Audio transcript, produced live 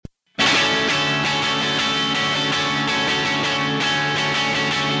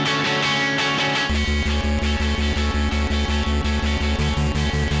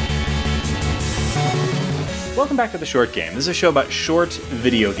Welcome back to The Short Game. This is a show about short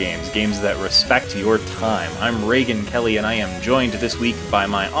video games, games that respect your time. I'm Reagan Kelly, and I am joined this week by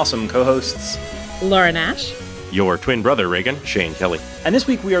my awesome co-hosts, Laura Nash. Your twin brother, Reagan, Shane Kelly. And this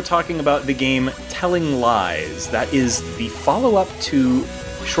week we are talking about the game Telling Lies. That is the follow-up to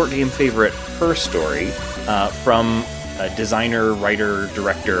short game favorite Her Story from designer, writer,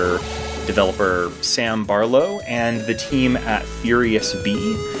 director, developer Sam Barlow and the team at Furious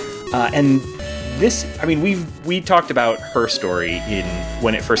Bee. And this, I mean, we talked about Her Story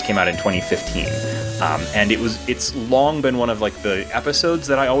when it first came out in 2015, and it's long been one of like the episodes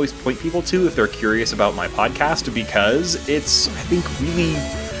that I always point people to if they're curious about my podcast, because it's, I think, really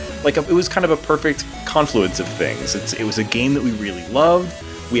like it was kind of a perfect confluence of things. It was a game that we really loved.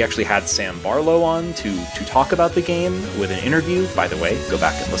 We actually had Sam Barlow on to talk about the game with an interview. By the way, go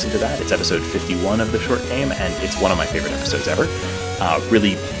back and listen to that. It's episode 51 of The Short Game, and it's one of my favorite episodes ever.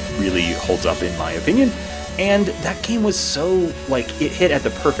 Really holds up in my opinion. And that game was so, like, it hit at the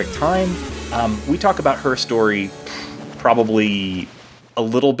perfect time. We talk about Her Story probably a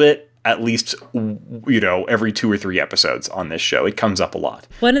little bit, at least, every 2 or 3 episodes on this show. It comes up a lot.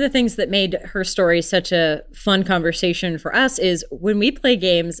 One of the things that made Her Story such a fun conversation for us is when we play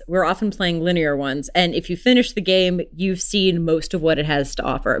games, we're often playing linear ones. And if you finish the game, you've seen most of what it has to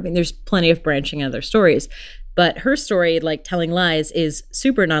offer. I mean, there's plenty of branching other stories. But Her Story, like Telling Lies, is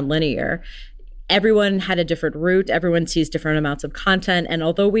super nonlinear. Everyone had a different route. Everyone sees different amounts of content. And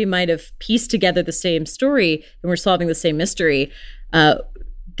although we might have pieced together the same story and we're solving the same mystery,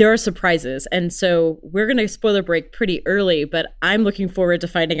 there are surprises. And so we're going to spoiler break pretty early, but I'm looking forward to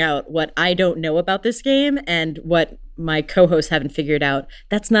finding out what I don't know about this game and what my co-hosts haven't figured out.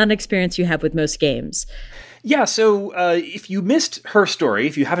 That's not an experience you have with most games. Yeah, so if you missed Her Story,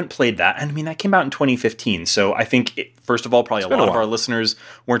 if you haven't played that, and I mean, that came out in 2015, so I think, first of all, probably a lot of our listeners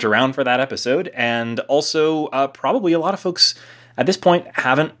weren't around for that episode, and also probably a lot of folks at this point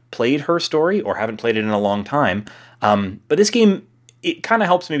haven't played Her Story or haven't played it in a long time. But this game, it kind of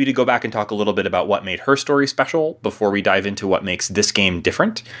helps maybe to go back and talk a little bit about what made Her Story special before we dive into what makes this game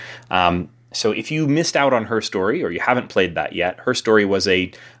different. So if you missed out on Her Story or you haven't played that yet, Her Story was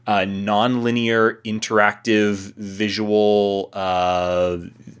a non-linear, interactive, visual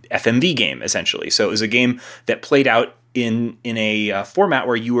FMV game, essentially. So it was a game that played out in a format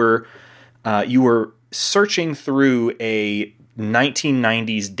where you were searching through a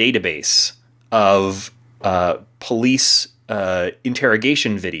 1990s database of police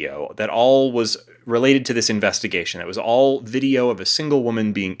interrogation video that all was related to this investigation. It was all video of a single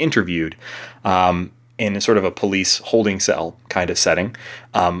woman being interviewed in a sort of a police holding cell kind of setting.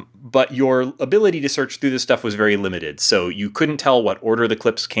 But your ability to search through this stuff was very limited. So you couldn't tell what order the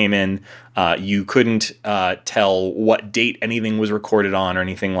clips came in. You couldn't tell what date anything was recorded on or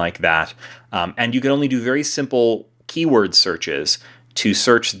anything like that. And you could only do very simple keyword searches to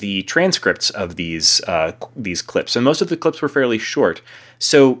search the transcripts of these clips. And most of the clips were fairly short.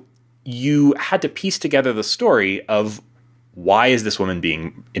 So you had to piece together the story of why is this woman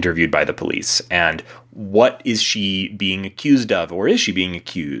being interviewed by the police and what is she being accused of, or is she being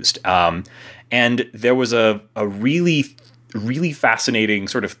accused? And there was a really, really fascinating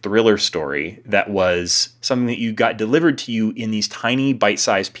sort of thriller story that was something that you got delivered to you in these tiny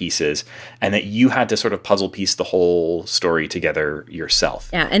bite-sized pieces and that you had to sort of puzzle piece the whole story together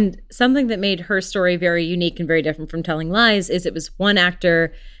yourself. Yeah, and something that made Her Story very unique and very different from Telling Lies is it was one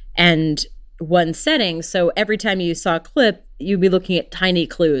actor and one setting. So every time you saw a clip, you'd be looking at tiny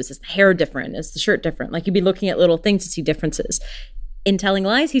clues. Is the hair different? Is the shirt different? Like, you'd be looking at little things to see differences. In Telling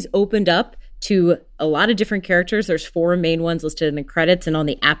Lies, he's opened up to a lot of different characters. There's 4 main ones listed in the credits and on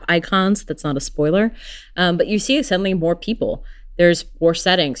the app icons. That's not a spoiler. But you see suddenly more people. There's more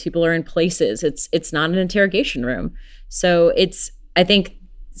settings. People are in places. It's not an interrogation room. So I think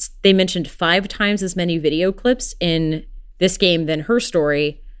they mentioned 5 times as many video clips in this game than Her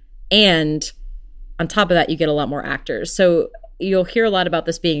Story. And on top of that, you get a lot more actors. So you'll hear a lot about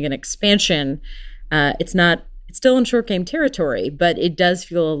this being an expansion. It's still in short game territory, but it does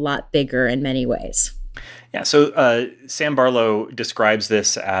feel a lot bigger in many ways. Yeah, so Sam Barlow describes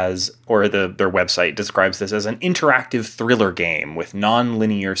this as, or their website describes this as an interactive thriller game with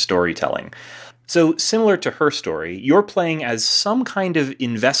non-linear storytelling. So similar to Her Story, you're playing as some kind of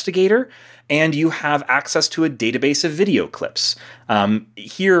investigator, and you have access to a database of video clips.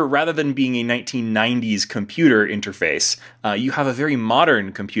 Here, rather than being a 1990s computer interface, you have a very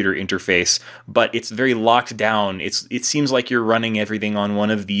modern computer interface, but it's very locked down. It seems like you're running everything on one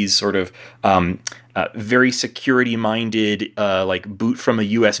of these sort of very security-minded, like boot from a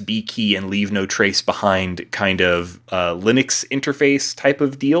USB key and leave no trace behind kind of Linux interface type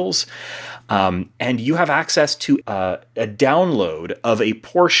of deals. And you have access to a download of a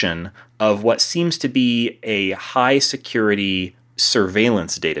portion of what seems to be a high security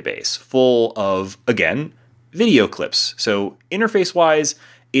surveillance database full of, again, video clips. So interface-wise,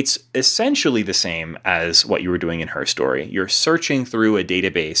 it's essentially the same as what you were doing in Her Story. You're searching through a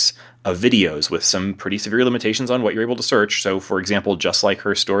database of videos with some pretty severe limitations on what you're able to search. So, for example, just like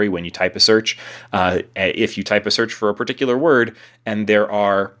Her Story, when you type a search, if you type a search for a particular word and there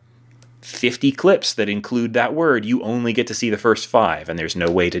are 50 clips that include that word, you only get to see the first 5, and there's no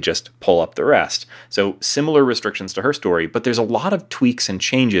way to just pull up the rest. So similar restrictions to Her Story, but there's a lot of tweaks and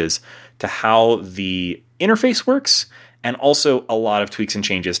changes to how the interface works, and also a lot of tweaks and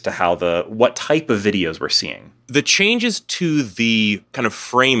changes to how what type of videos we're seeing. The changes to the kind of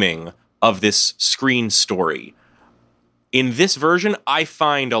framing of this screen story in this version, I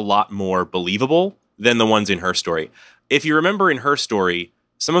find a lot more believable than the ones in Her Story. If you remember in Her Story,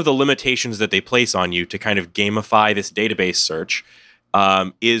 some of the limitations that they place on you to kind of gamify this database search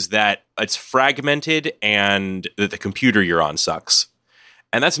is that it's fragmented and that the computer you're on sucks.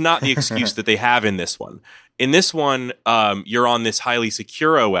 And that's not the excuse that they have in this one. In this one, you're on this highly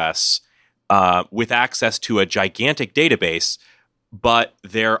secure OS with access to a gigantic database, but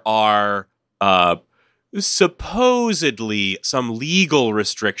there are supposedly some legal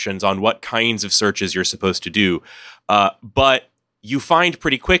restrictions on what kinds of searches you're supposed to do. But you find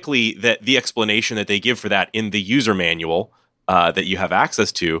pretty quickly that the explanation that they give for that in the user manual that you have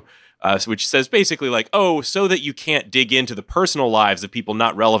access to, which says basically like, oh, so that you can't dig into the personal lives of people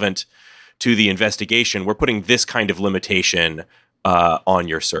not relevant to the investigation, we're putting this kind of limitation on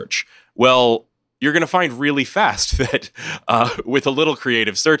your search. Well, you're going to find really fast that with a little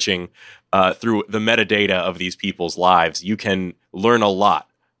creative searching through the metadata of these people's lives, you can learn a lot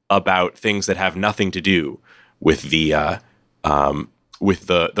about things that have nothing to do with the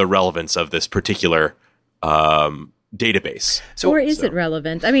relevance of this particular database. Or is it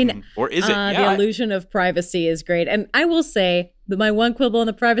relevant? I mean, or is it? The illusion of privacy is great. And I will say that my one quibble on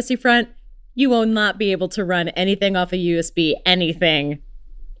the privacy front, you will not be able to run anything off a USB, anything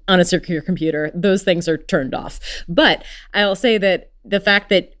on a secure computer. Those things are turned off. But I'll say that the fact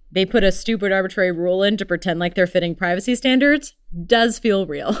that they put a stupid arbitrary rule in to pretend like they're fitting privacy standards does feel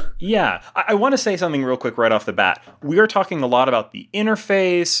real. Yeah. I want to say something real quick right off the bat. We are talking a lot about the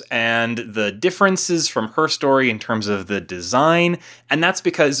interface and the differences from Her Story in terms of the design, and that's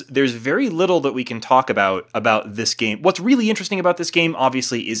because there's very little that we can talk about this game. What's really interesting about this game,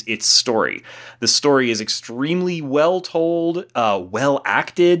 obviously, is its story. The story is extremely well told, well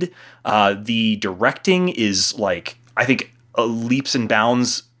acted. The directing is, like, I think, leaps and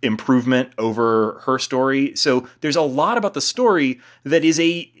bounds improvement over Her Story. So there's a lot about the story that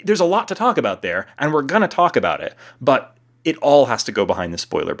there's a lot to talk about there, and we're going to talk about it, but it all has to go behind the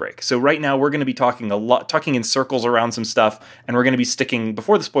spoiler break. So right now we're going to be talking in circles around some stuff, and we're going to be sticking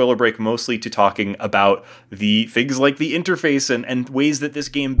before the spoiler break mostly to talking about the things like the interface and ways that this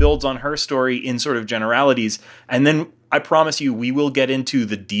game builds on Her Story in sort of generalities. And then I promise you we will get into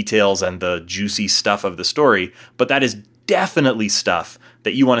the details and the juicy stuff of the story, but that is definitely stuff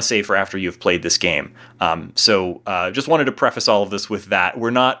that you want to save for after you've played this game. So just wanted to preface all of this with that.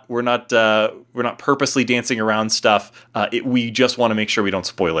 We're not purposely dancing around stuff. We just want to make sure we don't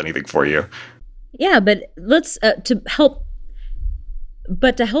spoil anything for you. Yeah, but let's to help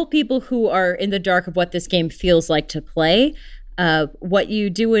people who are in the dark of what this game feels like to play. What you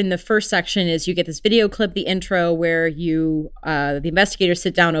do in the first section is you get this video clip, the intro, where you the investigator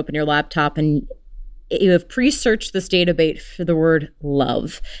sit down, open your laptop, and you have pre-searched this database for the word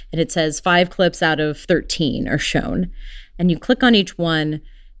love, and it says 5 clips out of 13 are shown. And you click on each one,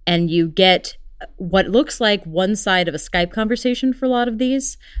 and you get what looks like one side of a Skype conversation for a lot of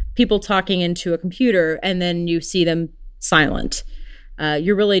these, people talking into a computer, and then you see them silent.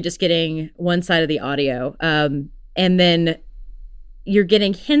 You're really just getting one side of the audio. And then you're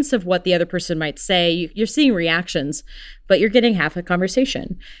getting hints of what the other person might say. You're seeing reactions, but you're getting half a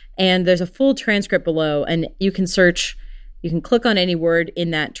conversation. And there's a full transcript below, and you can click on any word in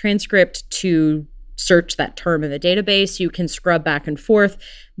that transcript to search that term in the database. You can scrub back and forth,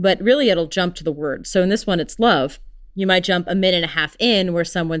 but really it'll jump to the word. So in this one, it's love. You might jump a minute and a half in where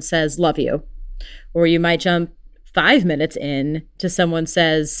someone says, love you. Or you might jump 5 minutes in to someone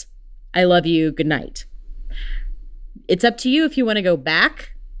says, I love you, good night. It's up to you if you want to go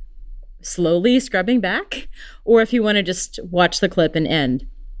back, slowly scrubbing back, or if you want to just watch the clip and end.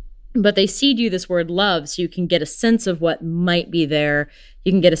 But they seed you this word love so you can get a sense of what might be there.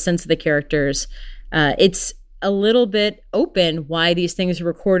 You can get a sense of the characters. It's a little bit open why these things are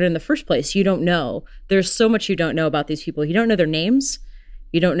recorded in the first place. You don't know. There's so much you don't know about these people. You don't know their names.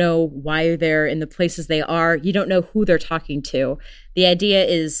 You don't know why they're in the places they are. You don't know who they're talking to. The idea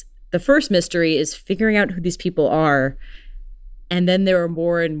is the first mystery is figuring out who these people are. And then there are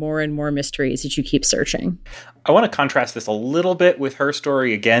more and more and more mysteries that you keep searching. I want to contrast this a little bit with Her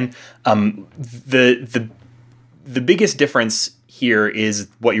Story again. The biggest difference here is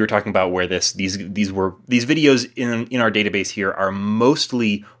what you were talking about, where these videos in our database here are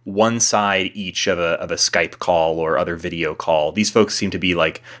mostly one side each of a Skype call or other video call. These folks seem to be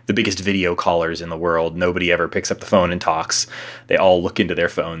like the biggest video callers in the world. Nobody ever picks up the phone and talks. They all look into their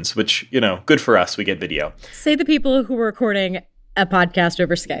phones, which, good for us. We get video. Say the people who were recording a podcast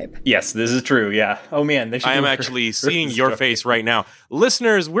over Skype. Yes, this is true. Yeah. Oh man, I am actually seeing your face right now.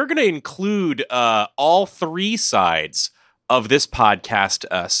 Listeners, we're going to include all three sides of this podcast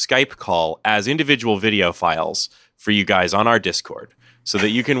Skype call as individual video files for you guys on our Discord so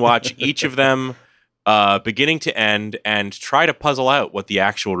that you can watch each of them beginning to end and try to puzzle out what the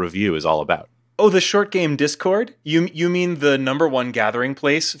actual review is all about. Oh, the Short Game Discord? You mean the number one gathering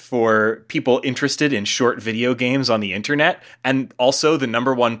place for people interested in short video games on the internet, and also the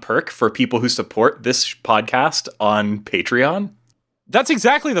number one perk for people who support this podcast on Patreon? That's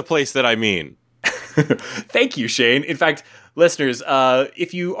exactly the place that I mean. Thank you, Shane. In fact, listeners,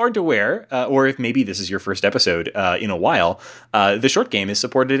 if you aren't aware, or if maybe this is your first episode in a while, the Short Game is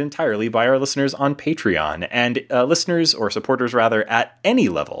supported entirely by our listeners on Patreon. And listeners, or supporters rather, at any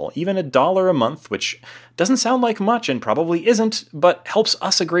level, even $1 a month, which doesn't sound like much and probably isn't, but helps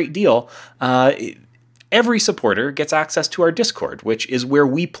us a great deal. Every supporter gets access to our Discord, which is where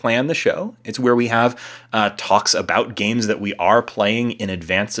we plan the show. It's where we have talks about games that we are playing in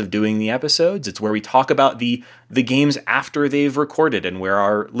advance of doing the episodes. It's where we talk about the games after they've recorded, and where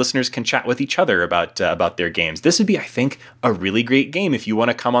our listeners can chat with each other about their games. This would be, I think, a really great game if you want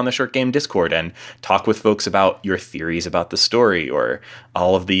to come on the Short Game Discord and talk with folks about your theories about the story, or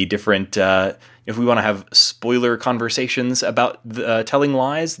all of the different... if we want to have spoiler conversations about telling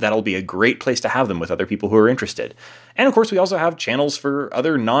lies, that'll be a great place to have them with other people who are interested. And of course, we also have channels for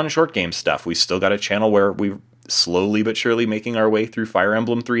other non-short game stuff. We still got a channel where we're slowly but surely making our way through Fire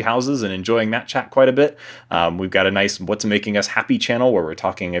Emblem Three Houses and enjoying that chat quite a bit. We've got a nice What's Making Us Happy channel where we're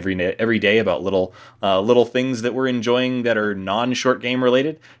talking every day about little things that we're enjoying that are non-short game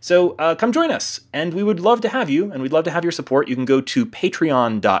related. So come join us, and we would love to have you, and we'd love to have your support. You can go to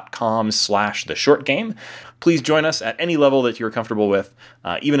patreon.com/theshortgame. Please join us at any level that you're comfortable with.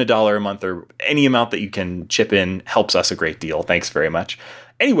 Even $1 a month or any amount that you can chip in helps us a great deal. Thanks very much.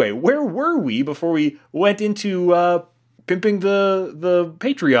 Anyway, where were we before we went into pimping the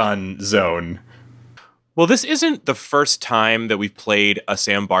Patreon zone? Well, this isn't the first time that we've played a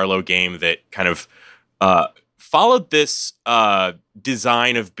Sam Barlow game that kind of followed this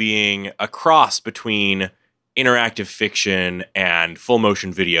design of being a cross between interactive fiction and full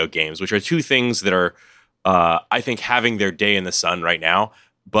motion video games, which are two things that are, I think, having their day in the sun right now.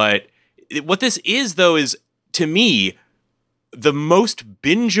 But what this is, though, is, to me, the most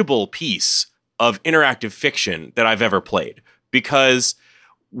bingeable piece of interactive fiction that I've ever played, because,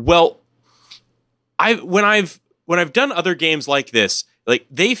 well, when I've done other games like this, like,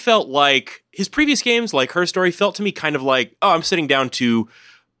 they felt like his previous games, like Her Story, felt to me kind of like, oh, I'm sitting down to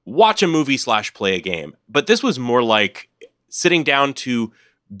watch a movie / play a game. But this was more like sitting down to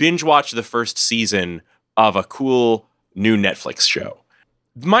binge watch the first season of a cool new Netflix show.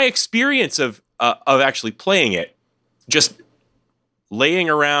 My experience of actually playing it, just laying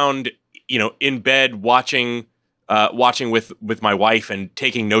around, in bed watching with my wife and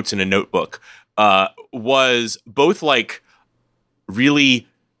taking notes in a notebook, was both like really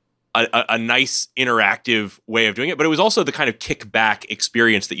a nice interactive way of doing it, but it was also the kind of kickback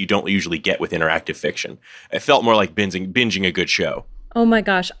experience that you don't usually get with interactive fiction. It felt more like binging a good show. Oh my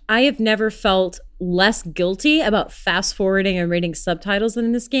gosh, I have never felt less guilty about fast forwarding and reading subtitles than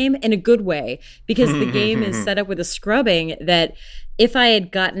in this game, in a good way, because the game is set up with a scrubbing that if I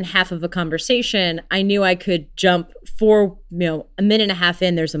had gotten half of a conversation, I knew I could jump for, a minute and a half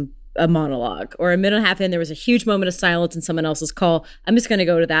in, there's a monologue, or a minute and a half in, there was a huge moment of silence in someone else's call. I'm just going to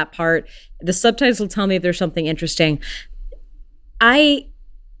go to that part. The subtitles will tell me if there's something interesting. I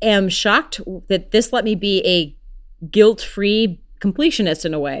am shocked that this let me be a guilt-free completionist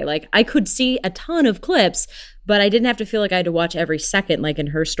in a way. Like, I could see a ton of clips, but I didn't have to feel like I had to watch every second like in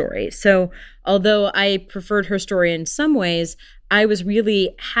Her Story. So although I preferred Her Story in some ways, I was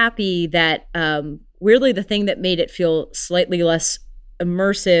really happy that weirdly the thing that made it feel slightly less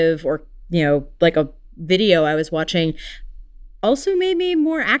immersive, or like a video I was watching, also made me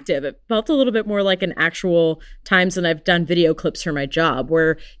more active. It felt a little bit more like an actual times when I've done video clips for my job,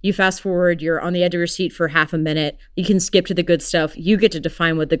 where you fast forward, you're on the edge of your seat for half a minute, you can skip to the good stuff, you get to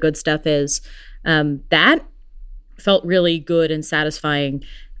define what the good stuff is. That felt really good and satisfying.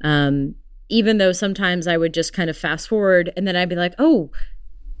 Even though sometimes I would just kind of fast forward and then I'd be like, oh,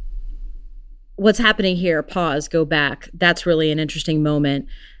 what's happening here? Pause, go back. That's really an interesting moment.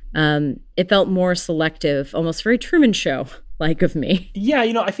 It felt more selective, almost very Truman Show like of me. Yeah,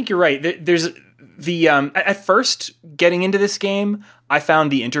 I think you're right. There's at first getting into this game, I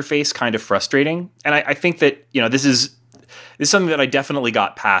found the interface kind of frustrating. And I think that, this is something that I definitely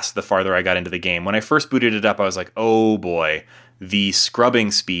got past the farther I got into the game. When I first booted it up, I was like, oh boy, the scrubbing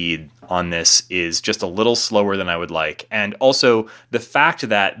speed on this is just a little slower than I would like. And also the fact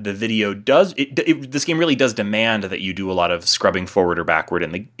that the video this game really does demand that you do a lot of scrubbing forward or backward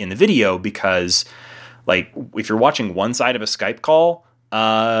in the video, because like if you're watching one side of a Skype call,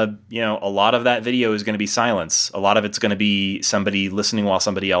 a lot of that video is going to be silence. A lot of it's going to be somebody listening while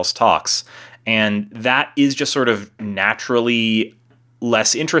somebody else talks. And that is just sort of naturally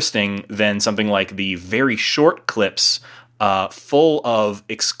less interesting than something like the very short clips full of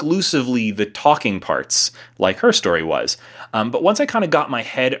exclusively the talking parts, like Her Story was. But once I kind of got my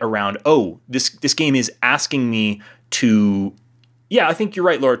head around, this game is asking me to, I think you're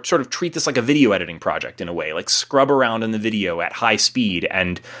right, Laura, sort of treat this like a video editing project in a way, like scrub around in the video at high speed.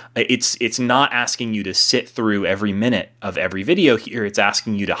 And it's not asking you to sit through every minute of every video here. It's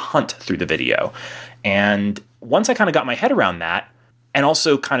asking you to hunt through the video. And once I kind of got my head around that, and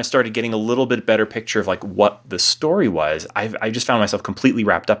also kind of started getting a little bit better picture of like what the story was, I just found myself completely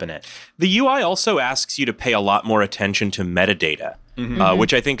wrapped up in it. The UI also asks you to pay a lot more attention to metadata,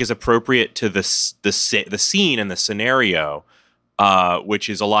 which I think is appropriate to the scene and the scenario, which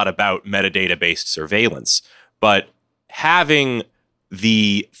is a lot about metadata-based surveillance. But having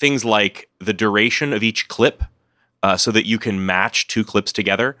the things like the duration of each clip, so that you can match two clips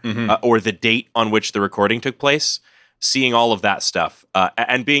together, or the date on which the recording took place, seeing all of that stuff,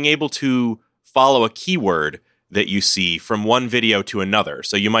 and being able to follow a keyword that you see from one video to another.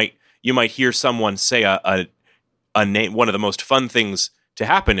 So you might hear someone say a name. One of the most fun things to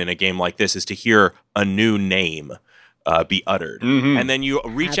happen in a game like this is to hear a new name be uttered. And then you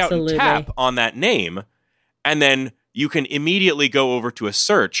reach out and tap on that name, and then you can immediately go over to a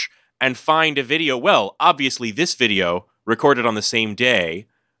search and find a video. Well, obviously this video recorded on the same day,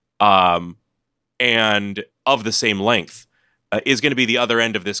 and of the same length, is going to be the other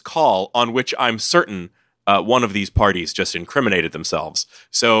end of this call, on which I'm certain one of these parties just incriminated themselves.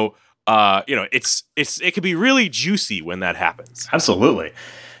 So, it could be really juicy when that happens. Absolutely.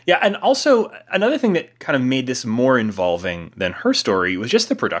 Yeah, and also another thing that kind of made this more involving than Her Story was just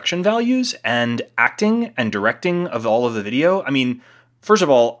the production values and acting and directing of all of the video. I mean, first of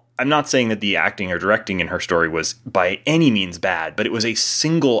all, I'm not saying that the acting or directing in Her Story was by any means bad, but it was a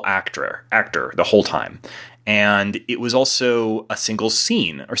single actor the whole time. And it was also a single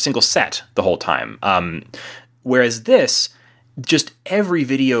scene or single set the whole time. Whereas this, just every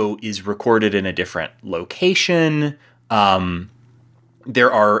video is recorded in a different location.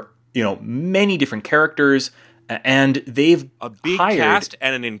 There are, many different characters, and they've a big hired, cast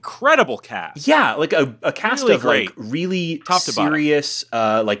and an incredible cast. Yeah, like a cast really of great. Like really Top to serious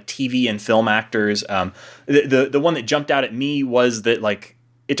like TV and film actors. The one that jumped out at me was that like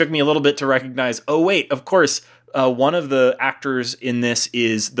it took me a little bit to recognize, oh wait, of course, one of the actors in this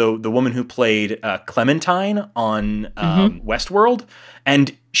is the woman who played Clementine on Westworld,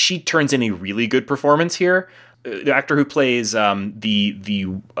 and she turns in a really good performance here. The actor who plays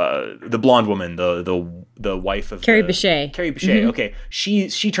the blonde woman, the wife of Carrie Bechet. Carrie Bechet. Okay,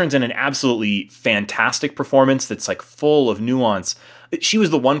 she turns in an absolutely fantastic performance that's like full of nuance. She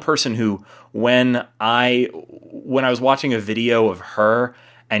was the one person who, when I was watching a video of her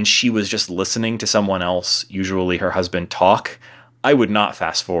and she was just listening to someone else, usually her husband, talk, I would not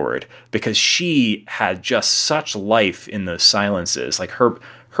fast forward, because she had just such life in those silences. Like her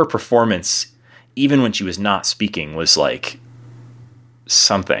performance, even when she was not speaking, was like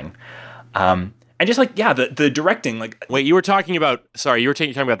something. And just like, yeah, the directing, like. Wait, you were talking about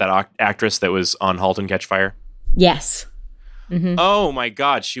that actress that was on *Halt and Catch Fire*? Yes. Mm-hmm. Oh my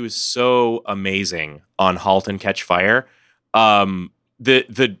God, she was so amazing on *Halt and Catch Fire*.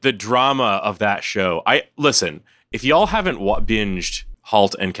 The drama of that show. Listen, if y'all haven't binged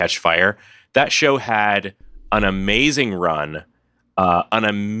 *Halt and Catch Fire*, that show had an amazing run. An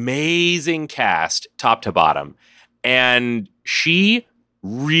amazing cast, top to bottom, and she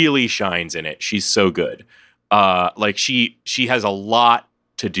really shines in it. She's so good. Like she has a lot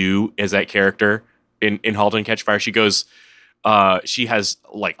to do as that character in *Halt and Catch Fire*. She goes She has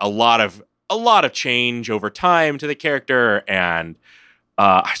like a lot of change over time to the character, and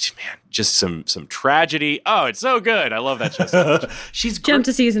man, just some tragedy. Oh, it's so good. I love that show so much. She's jumped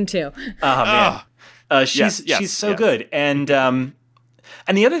to season 2. Oh man, she's so good. And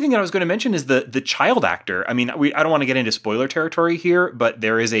the other thing that I was going to mention is the child actor. I mean, I don't want to get into spoiler territory here, but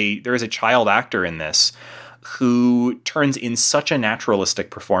there is a child actor in this who turns in such a naturalistic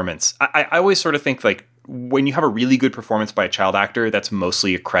performance. I always sort of think like when you have a really good performance by a child actor, that's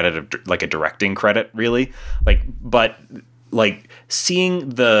mostly a credit of like a directing credit, really. But seeing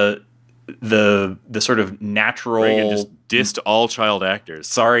the sort of natural. Reagan just dissed all child actors.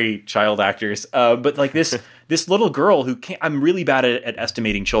 Sorry, child actors. But like this little girl who can't. I'm really bad at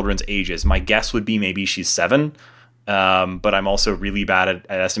estimating children's ages. My guess would be maybe she's 7. But I'm also really bad at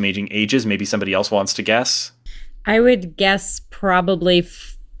estimating ages. Maybe somebody else wants to guess. I would guess probably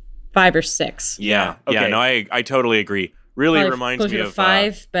 5 or 6. Yeah. Okay. Yeah. No, I totally agree. Really probably reminds me of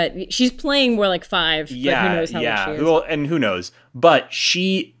 5, but she's playing more like 5. Yeah. But who knows how old she is. Well, and who knows? But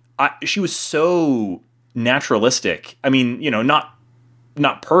she was so naturalistic. I mean,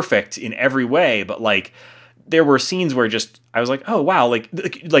 not perfect in every way, but like there were scenes where just I was like, oh wow, like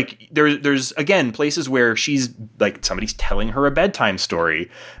there's again places where she's like somebody's telling her a bedtime story,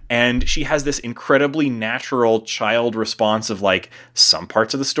 and she has this incredibly natural child response of like some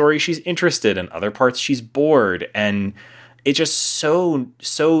parts of the story she's interested in, other parts she's bored, and it's just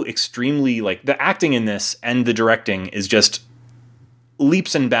so extremely like the acting in this and the directing is just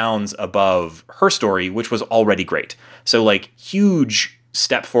leaps and bounds above her story, which was already great. So like huge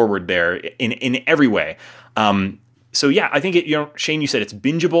step forward there in every way. So yeah, I think Shane, you said it's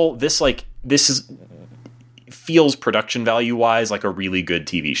bingeable. This feels production value wise like a really good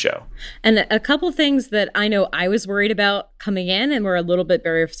TV show. And a couple things that I know I was worried about coming in and were a little bit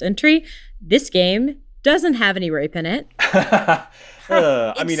barriers to entry. This game doesn't have any rape in it.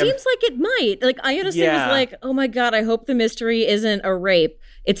 It seems like it might. Like I honestly was like, oh my God, I hope the mystery isn't a rape.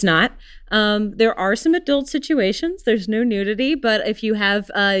 It's not. There are some adult situations. There's no nudity, but if you have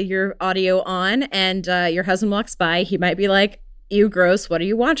your audio on and your husband walks by, he might be like, "Ew, gross, what are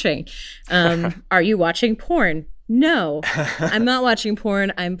you watching? Are you watching porn?" No, I'm not watching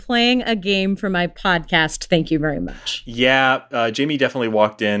porn. I'm playing a game for my podcast. Thank you very much. Yeah, Jamie definitely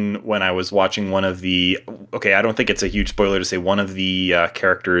walked in when I was watching one of the... Okay, I don't think it's a huge spoiler to say one of the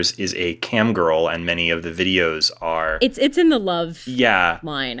characters is a cam girl, and many of the videos are... It's in the love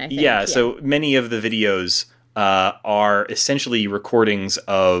line, I think. Yeah, so many of the videos are essentially recordings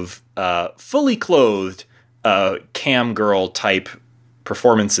of fully clothed cam girl type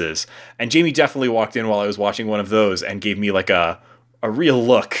performances, and Jamie definitely walked in while I was watching one of those and gave me like a real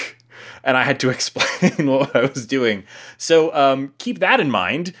look, and I had to explain what I was doing. So keep that in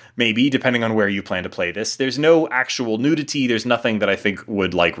mind, maybe, depending on where you plan to play this. There's no actual nudity. There's nothing that I think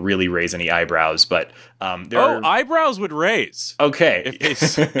would like really raise any eyebrows, but eyebrows would raise. Okay.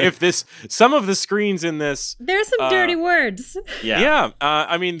 if some of the screens in this... There's some dirty words. Yeah.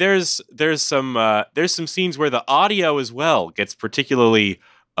 I mean, there's some scenes where the audio as well gets particularly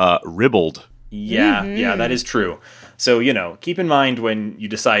ribbled. Yeah, yeah, that is true. So, keep in mind when you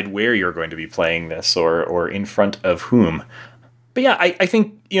decide where you're going to be playing this or in front of whom. But yeah, I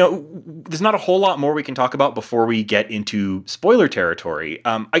think, there's not a whole lot more we can talk about before we get into spoiler territory.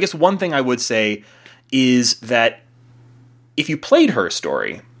 I guess one thing I would say is that if you played Her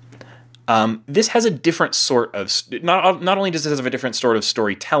Story, this has a different sort of... Not only does this have a different sort of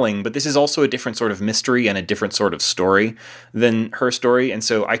storytelling, but this is also a different sort of mystery and a different sort of story than Her Story. And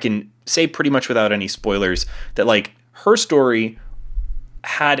so I can say pretty much without any spoilers that, like, Her Story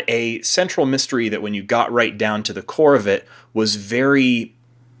had a central mystery that when you got right down to the core of it was very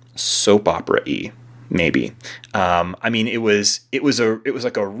soap opera-y, maybe. I mean, it was full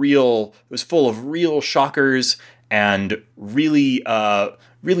of real shockers and really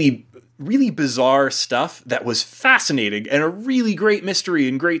bizarre stuff that was fascinating and a really great mystery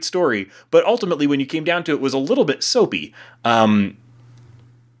and great story. But ultimately, when you came down to it, was a little bit soapy.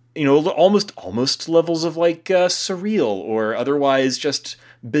 Almost levels of like surreal or otherwise just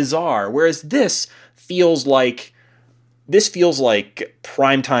bizarre. Whereas this feels like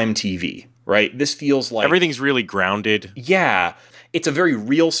primetime TV, right? This feels like everything's really grounded. Yeah. It's a very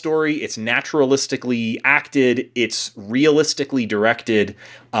real story. It's naturalistically acted. It's realistically directed.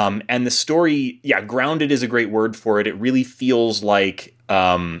 And the story, grounded is a great word for it. It really feels like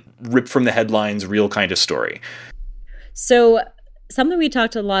ripped from the headlines, real kind of story. So something we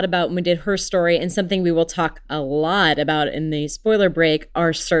talked a lot about when we did Her Story, and something we will talk a lot about in the spoiler break,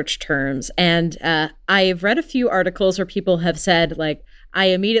 are search terms. And I've read a few articles where people have said, like, I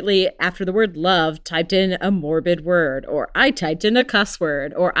immediately, after the word love, typed in a morbid word, or I typed in a cuss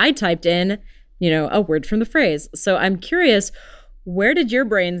word, or I typed in, a word from the phrase. So I'm curious, where did your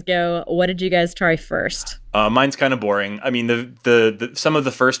brains go? What did you guys try first? Mine's kind of boring. I mean, the some of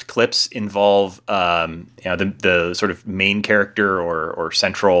the first clips involve, the sort of main character or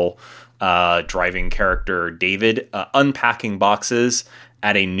central driving character, David, unpacking boxes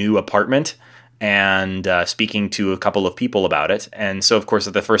at a new apartment and speaking to a couple of people about it. And so, of course,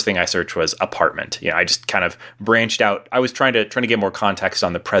 the first thing I searched was apartment. I just kind of branched out. I was trying to get more context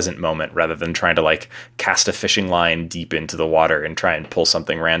on the present moment rather than trying to cast a fishing line deep into the water and try and pull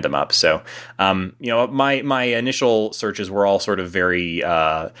something random up. So, my initial searches were all sort of very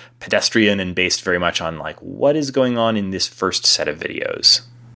pedestrian and based very much on what is going on in this first set of videos.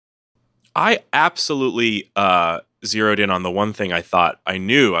 I absolutely zeroed in on the one thing I thought I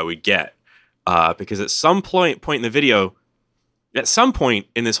knew I would get. Because at some point in the video, at some point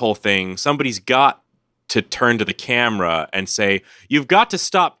in this whole thing, somebody's got to turn to the camera and say, "You've got to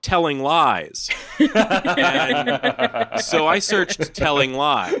stop telling lies." And so I searched telling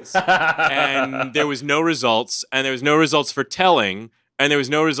lies, and there was no results, and there was no results for telling, and there was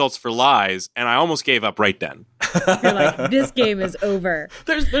no results for lies, and I almost gave up right then. You're like, this game is over.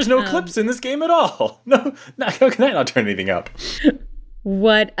 There's no clips in this game at all. No, how can I not turn anything up?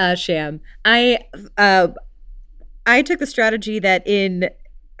 What a sham. I took the strategy that in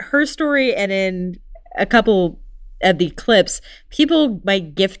her story and in a couple of the clips, people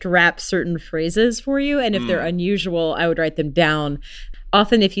might gift wrap certain phrases for you. And if they're unusual, I would write them down.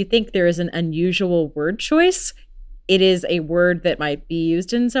 Often, if you think there is an unusual word choice, it is a word that might be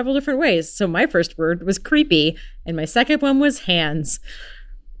used in several different ways. So my first word was creepy, and my second one was hands,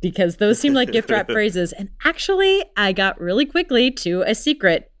 because those seem like gift wrap phrases. And actually, I got really quickly to a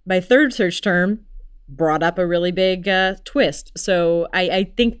secret. My third search term brought up a really big twist. So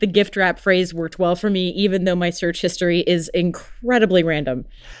I think the gift wrap phrase worked well for me, even though my search history is incredibly random.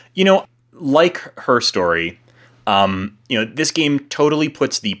 Like her story, this game totally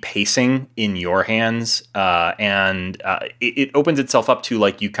puts the pacing in your hands, and it opens itself up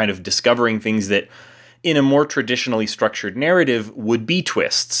to you kind of discovering things that in a more traditionally structured narrative would be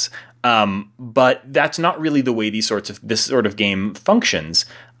twists. But that's not really the way this sort of game functions.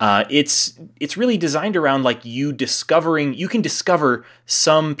 It's really designed around you can discover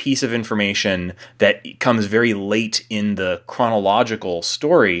some piece of information that comes very late in the chronological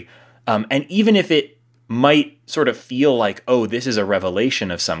story. And even if it might sort of feel oh, this is a revelation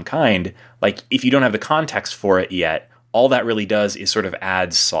of some kind, if you don't have the context for it yet, all that really does is sort of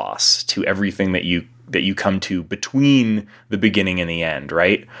add sauce to everything that you come to between the beginning and the end,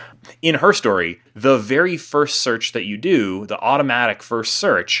 right? In her story, the very first search that you do, the automatic first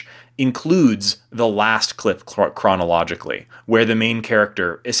search, includes the last clip chronologically, where the main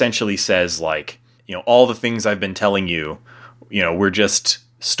character essentially says all the things I've been telling you, we're just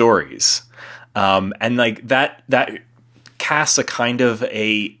stories. And that casts a kind of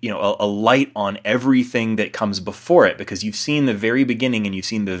a light on everything that comes before it, because you've seen the very beginning and you've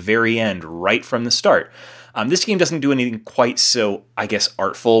seen the very end right from the start. This game doesn't do anything quite so, I guess,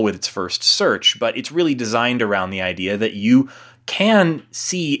 artful with its first search, but it's really designed around the idea that you can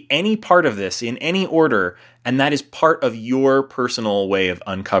see any part of this in any order, and that is part of your personal way of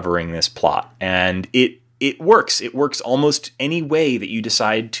uncovering this plot. And it works. It works almost any way that you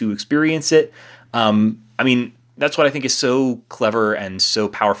decide to experience it. That's what I think is so clever and so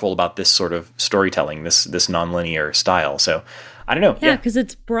powerful about this sort of storytelling, this nonlinear style. So I don't know. Yeah, because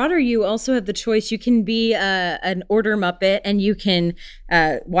it's broader. You also have the choice. You can be an order Muppet, and you can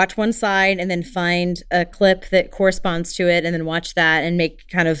watch one side and then find a clip that corresponds to it and then watch that and make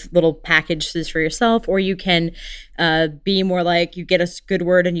kind of little packages for yourself. Or you can be more you get a good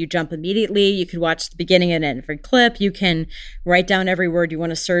word and you jump immediately. You could watch the beginning and end of every clip. You can write down every word you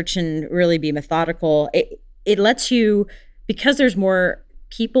want to search and really be methodical. It lets you, because there's more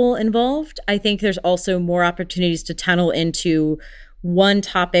people involved, I think there's also more opportunities to tunnel into one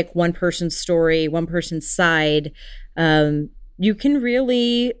topic, one person's story, one person's side. You can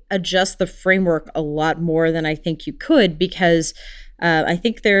really adjust the framework a lot more than I think you could, because I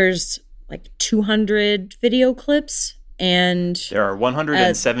think there's 200 video clips, and there are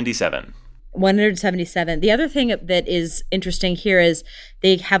 177. 177. The other thing that is interesting here is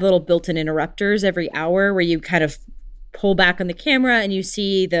they have little built-in interrupters every hour where you kind of pull back on the camera and you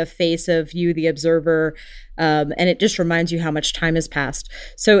see the face of you, the observer, and it just reminds you how much time has passed.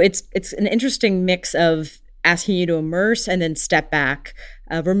 So it's an interesting mix of asking you to immerse and then step back.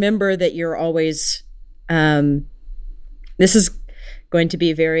 Remember that you're always this is going to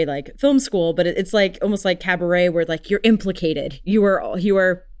be very like film school, but it's like almost like Cabaret, where like you're implicated. You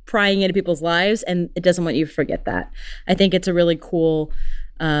are prying into people's lives, and it doesn't want you to forget that. I think it's a really cool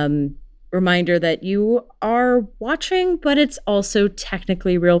reminder that you are watching, but it's also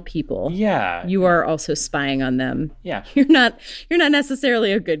technically real people. Yeah. You are also spying on them. Yeah. You're not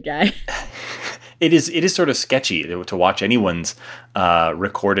necessarily a good guy. It is sort of sketchy to watch anyone's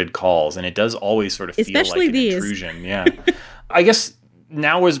recorded calls, and it does always sort of feel especially like an intrusion. Yeah. I guess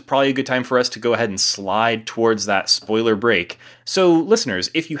now is probably a good time for us to go ahead and slide towards that spoiler break. So,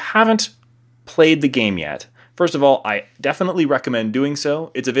 listeners, if you haven't played the game yet, first of all, I definitely recommend doing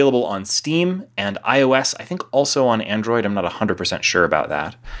so. It's available on Steam and iOS, I think also on Android. I'm not 100% sure about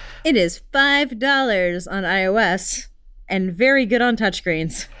that. It is $5 on iOS and very good on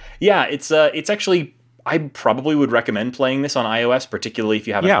touchscreens. Yeah, it's actually, I probably would recommend playing this on iOS, particularly if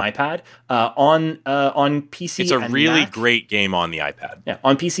you have an iPad. On PC, it's a really Mac, great game on the iPad. Yeah,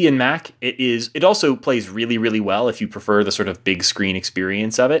 on PC and Mac, it also plays really, really well if you prefer the sort of big screen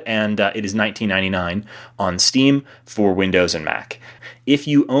experience of it. And it is $19.99 on Steam for Windows and Mac. If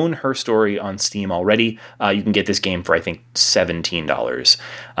you own Her Story on Steam already, you can get this game for I think $17.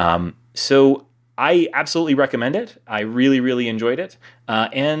 So I absolutely recommend it. I really, really enjoyed it,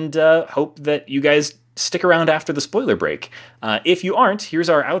 and hope that you guys stick around after the spoiler break. If you aren't, here's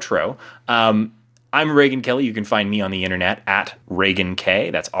our outro. I'm Reagan Kelly. You can find me on the internet at Reagan K.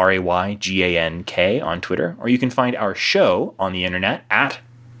 That's RayGank on Twitter. Or you can find our show on the internet at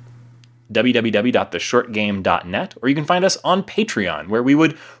www.theshortgame.net. Or you can find us on Patreon, where we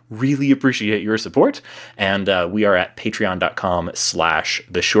would really appreciate your support. And we are at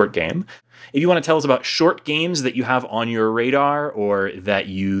patreon.com/theshortgame. If you want to tell us about short games that you have on your radar or that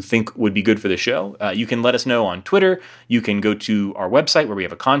you think would be good for the show, you can let us know on Twitter. You can go to our website where we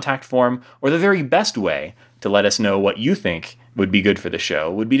have a contact form, or the very best way to let us know what you think would be good for the show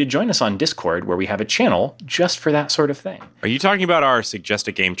would be to join us on Discord, where we have a channel just for that sort of thing. Are you talking about our Suggest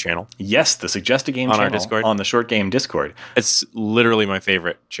a Game channel? Yes, the Suggest a Game on channel our Discord? On the Short Game Discord. It's literally my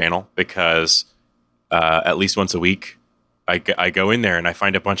favorite channel because at least once a week, I go in there and I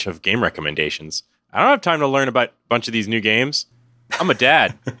find a bunch of game recommendations. I don't have time to learn about a bunch of these new games. I'm a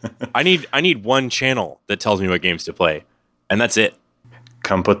dad. I need one channel that tells me what games to play, and that's it.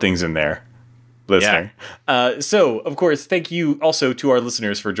 Come put things in there, listener. Yeah. So, of course, thank you also to our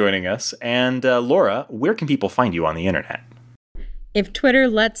listeners for joining us. And Laura, where can people find you on the internet? If Twitter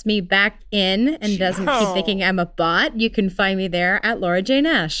lets me back in and doesn't keep thinking I'm a bot, you can find me there at Laura J.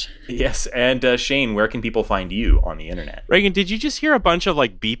 Nash. Yes, and Shane, where can people find you on the internet? Reagan, did you just hear a bunch of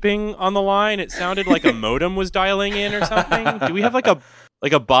like beeping on the line? It sounded like a modem was dialing in or something. Do we have like a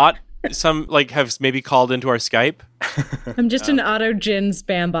bot? Some like have maybe called into our Skype? I'm just an auto-gin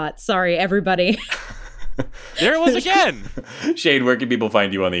spam bot. Sorry, everybody. There it was again. Shane, where can people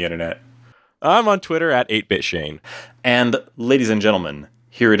find you on the internet? I'm on Twitter at 8BitShane. And ladies and gentlemen,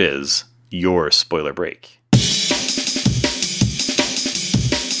 here it is, your spoiler break.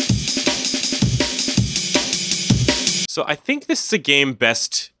 So I think this is a game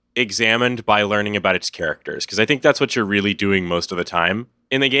best examined by learning about its characters, because I think that's what you're really doing most of the time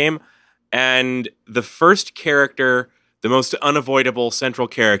in the game. And the first character, the most unavoidable central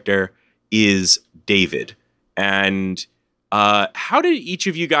character, is David. And how did each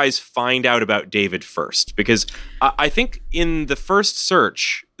of you guys find out about David first? Because I think in the first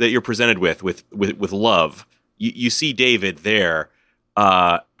search that you're presented with love, you see David there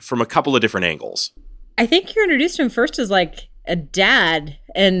from a couple of different angles. I think you're introduced to him first as like a dad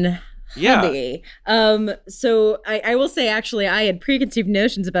and hubby. Yeah. So I will say, actually, I had preconceived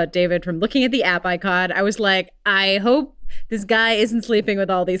notions about David from looking at the app icon. I was like, I hope this guy isn't sleeping with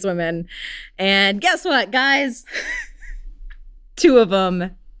all these women. And guess what, guys? 2 of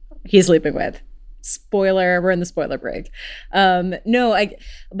them he's sleeping with. Spoiler, we're in the spoiler break.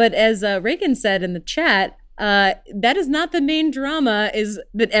 But as Reagan said in the chat, that is not the main drama, is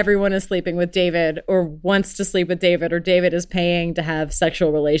that everyone is sleeping with David or wants to sleep with David or David is paying to have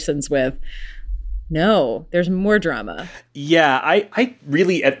sexual relations with. No, there's more drama. Yeah, I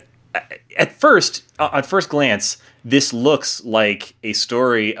really, at first glance, this looks like a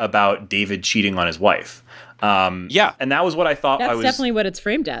story about David cheating on his wife. Yeah. And that was what I thought that's definitely what it's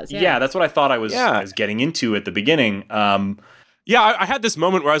framed as. Yeah, that's what I thought I was getting into at the beginning. I had this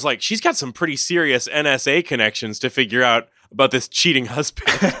moment where I was like, she's got some pretty serious NSA connections to figure out about this cheating husband.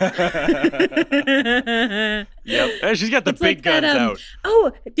 Yep. And she's got the big guns out.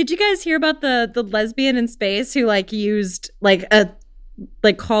 Oh, did you guys hear about the lesbian in space who like used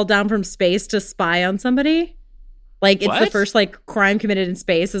called down from space to spy on somebody? Like, it's the first, like, crime committed in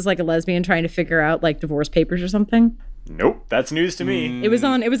space is, like, a lesbian trying to figure out, like, divorce papers or something. Nope, that's news to me. It was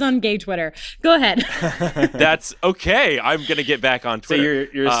on gay Twitter. Go ahead. That's okay. I'm gonna get back on Twitter.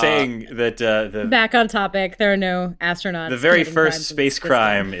 So you're saying that the back on topic. There are no astronauts. The very first space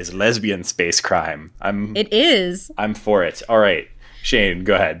crime is lesbian space crime. It is. I'm for it. All right, Shane,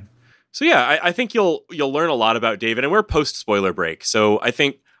 go ahead. So yeah, I think you'll learn a lot about David, and we're post spoiler break, so I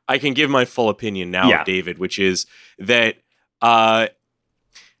think I can give my full opinion now of David, which is that.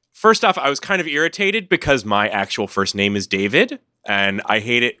 First off, I was kind of irritated because my actual first name is David, and I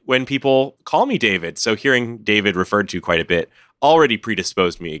hate it when people call me David. So hearing David referred to quite a bit already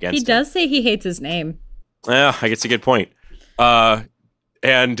predisposed me against him. He does say he hates his name. Yeah, I guess a good point.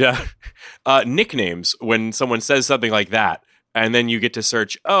 Nicknames, when someone says something like that, and then you get to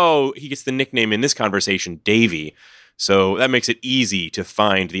search, he gets the nickname in this conversation, Davey. So that makes it easy to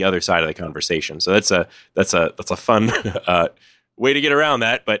find the other side of the conversation. So that's a fun way to get around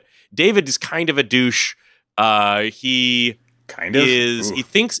that. But David is kind of a douche. He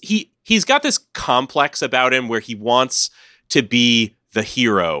thinks he's got this complex about him where he wants to be the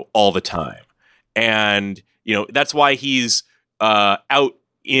hero all the time. And, that's why he's out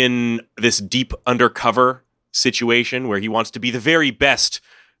in this deep undercover situation where he wants to be the very best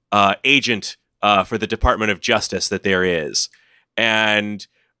agent for the Department of Justice that there is. And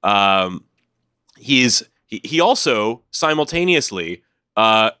he also simultaneously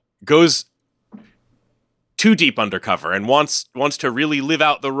goes too deep undercover and wants to really live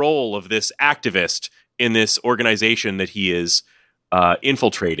out the role of this activist in this organization that he is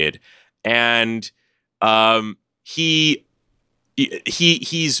infiltrated. And he's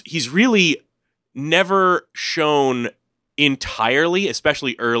really never shown entirely,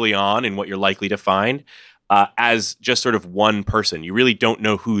 especially early on in what you're likely to find, as just sort of one person. You really don't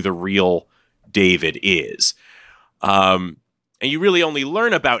know who the real David is. And you really only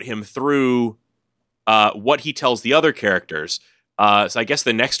learn about him through what he tells the other characters. So I guess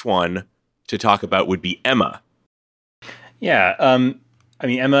the next one to talk about would be Emma. Yeah,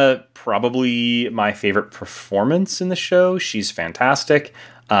 Emma, probably my favorite performance in the show. She's fantastic.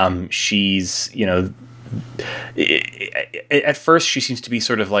 She's, at first she seems to be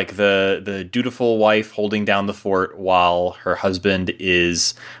sort of like the dutiful wife holding down the fort while her husband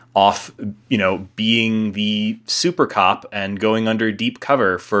is off, being the super cop and going under deep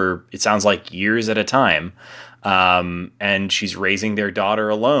cover for, it sounds like, years at a time. And she's raising their daughter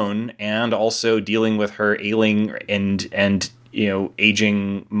alone and also dealing with her ailing and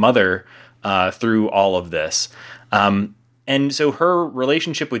aging mother through all of this. And so her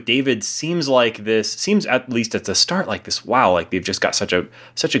relationship with David seems at least at the start like this, wow, like they've just got such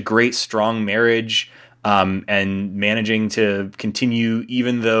a great, strong marriage, and managing to continue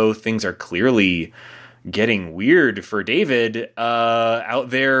even though things are clearly getting weird for David out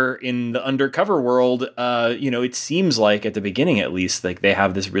there in the undercover world. It seems like at the beginning, at least, like they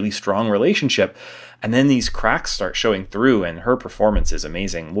have this really strong relationship, and then these cracks start showing through, and her performance is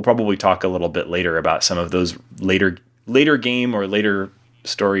amazing. We'll probably talk a little bit later about some of those later game or later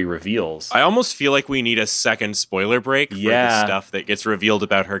story reveals. I almost feel like we need a second spoiler break for the stuff that gets revealed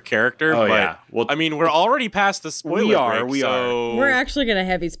about her character. Oh, but, yeah. Well, we're already past the spoiler break. We're actually going to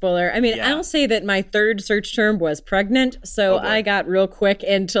heavy spoiler. I'll say that my third search term was pregnant, so I got real quick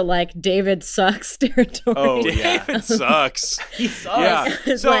into David sucks territory. Oh, David sucks. He sucks.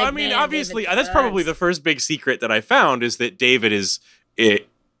 Yeah. So, obviously, that's probably the first big secret that I found is that David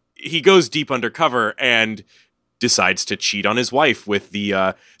he goes deep undercover and decides to cheat on his wife with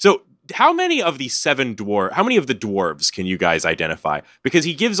the so how many of the dwarves can you guys identify? Because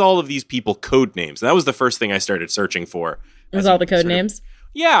he gives all of these people code names. And that was the first thing I started searching for. Was all the code names?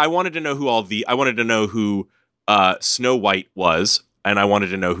 I wanted to know who Snow White was, and I wanted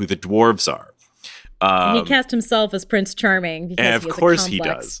to know who the dwarves are. He cast himself as Prince Charming because and of course he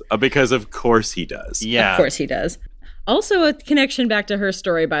does. Because of course he does. Yeah. Of course he does. Also a connection back to her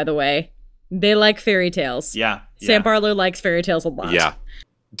story, by the way. They like fairy tales. Yeah. Sam Barlow likes fairy tales a lot. Yeah,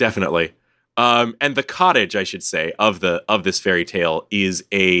 definitely. And the cottage, I should say, of this fairy tale is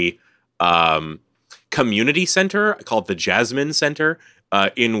a community center called the Jasmine Center,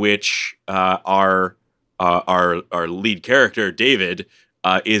 in which our lead character David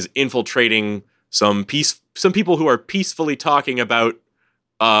is infiltrating some people who are peacefully talking about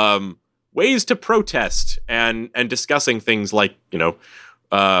ways to protest and discussing things like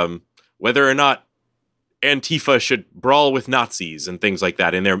whether or not Antifa should brawl with Nazis and things like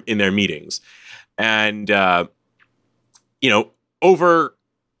that in their meetings. And, over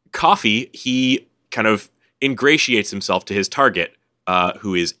coffee, he kind of ingratiates himself to his target,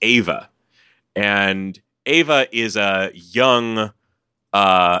 who is Ava. And Ava is a young,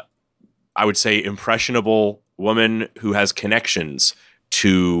 I would say impressionable woman who has connections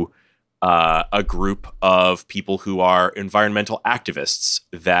to a group of people who are environmental activists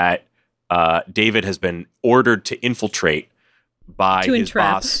that David has been ordered to infiltrate by his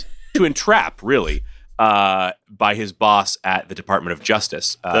boss. To entrap, really, by his boss at the Department of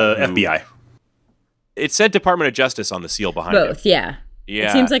Justice. The FBI. It said Department of Justice on the seal behind it. Both, yeah. Yeah.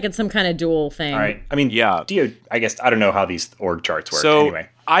 It seems like it's some kind of dual thing. All right. I mean, yeah. I guess I don't know how these org charts work. So anyway,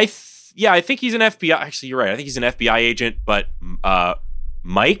 I think he's an FBI. Actually, you're right. I think he's an FBI agent, but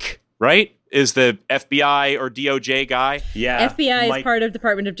Mike, right, is the FBI or DOJ guy. Yeah. FBI is part of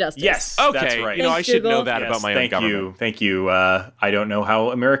Department of Justice. Yes. Okay. That's right. You know, Thanks, I should Google. know that about my own government. Thank you. I don't know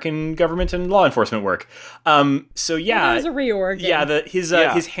how American government and law enforcement work. So yeah, Well, there's a reorg. yeah.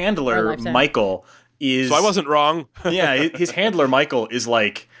 His handler Michael is. So I wasn't wrong. Yeah, his handler Michael is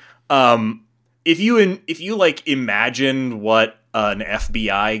like, if you like imagine what an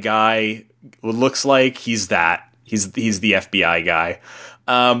FBI guy looks like, he's that. He's the FBI guy.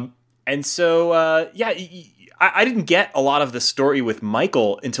 And so I didn't get a lot of the story with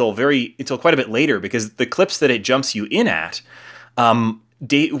Michael until quite a bit later, because the clips that it jumps you in at, when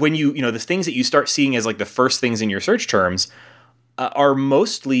the things that you start seeing as like the first things in your search terms are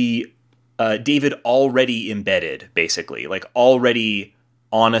mostly David already embedded, basically, like already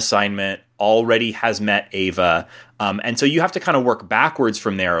on assignment, already has met Ava. And so you have to kind of work backwards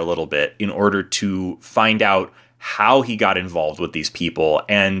from there a little bit in order to find out how he got involved with these people.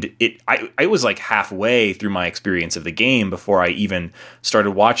 And I was like halfway through my experience of the game before I even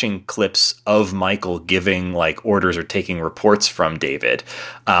started watching clips of Michael giving like orders or taking reports from David.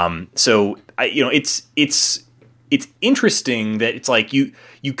 So it's interesting that it's like you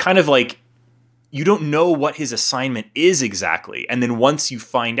kind of like, you don't know what his assignment is exactly. And then once you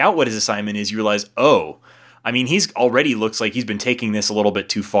find out what his assignment is, you realize, oh, I mean, he's already looks like he's been taking this a little bit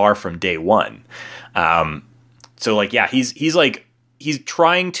too far from day one. So like, yeah, he's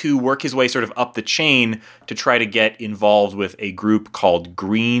trying to work his way sort of up the chain to try to get involved with a group called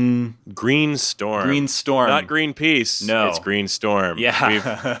Green Storm. Not Greenpeace. No. It's Green Storm.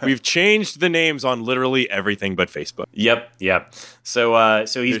 Yeah. We've changed the names on literally everything but Facebook. Yep. So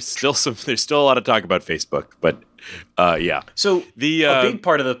there's still a lot of talk about Facebook, but yeah. So a big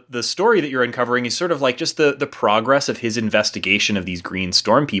part of the story that you're uncovering is sort of like just the progress of his investigation of these Green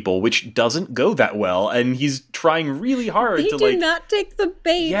Storm people, which doesn't go that well, and he's trying really hard They to do not take the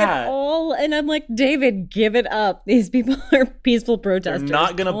bait at all, and I'm like, David, give it up. These people are peaceful protesters. They're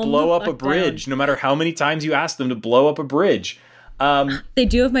not going to blow up a bridge, no matter how many times you ask them to blow up a bridge. They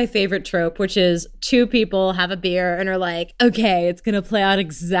do have my favorite trope, which is two people have a beer and are like, okay, it's going to play out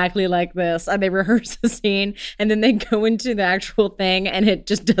exactly like this. And they rehearse the scene, and then they go into the actual thing, and it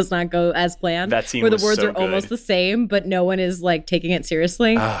just does not go as planned. That scene where the was words so are good. almost the same, but no one is like taking it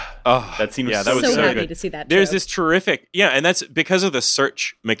seriously. That scene was that was so happy good. to see that. There's trope. this terrific, and that's because of the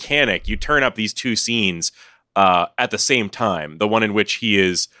search mechanic. You turn up these two scenes at the same time. The one in which he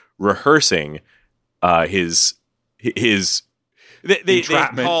is rehearsing his They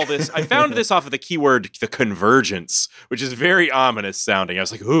call this. I found this off of the keyword the convergence, which is very ominous sounding. I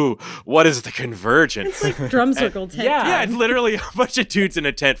was like, "Ooh, what is the convergence?" It's like drum circle tent. Yeah, it's literally a bunch of dudes in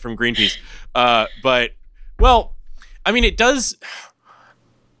a tent from Greenpeace. But well, I mean, it does.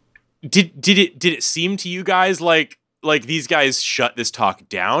 Did it seem to you guys like these guys shut this talk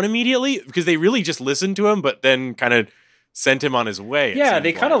down immediately, because they really just listened to him, but then kind of sent him on his way? Yeah,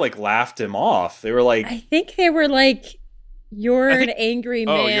 they kind of like laughed him off. They were like, I think they were like, you're an angry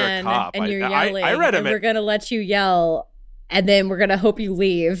man, you're a cop. and you're I yelling, read him and we're going to let you yell, and then we're going to hope you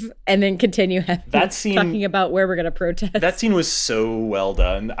leave, and then continue talking about where we're going to protest. That scene was so well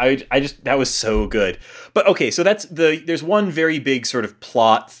done. I just, that was so good. But okay, so there's one very big sort of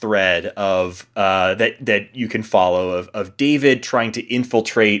plot thread of that you can follow of David trying to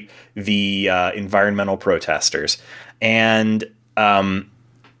infiltrate the environmental protesters. And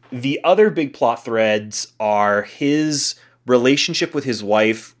the other big plot threads are his relationship with his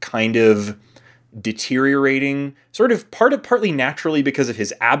wife kind of deteriorating, sort of partly naturally because of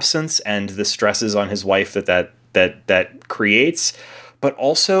his absence and the stresses on his wife that creates, but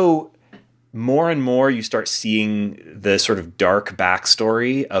also more and more you start seeing the sort of dark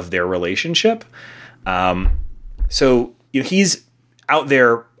backstory of their relationship. So he's out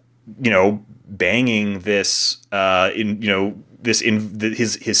there, banging this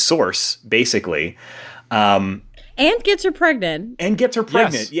his source basically. And gets her pregnant.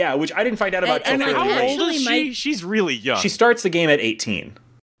 Yes. Yeah, which I didn't find out about till fairly late. How old is she? She's really young. She starts the game at 18.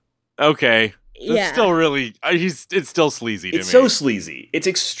 Okay. Yeah. That's still really... it's still sleazy to me. It's so sleazy. It's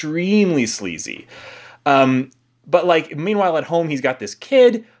extremely sleazy. But like, meanwhile at home, he's got this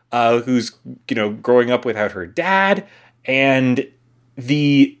kid who's, growing up without her dad. And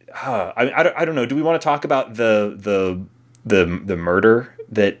I don't know. Do we want to talk about the murder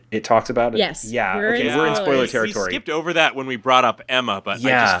that it talks about? Yes. Yeah. We're in spoiler territory. We skipped over that when we brought up Emma, but I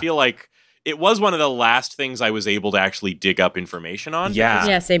just feel like it was one of the last things I was able to actually dig up information on.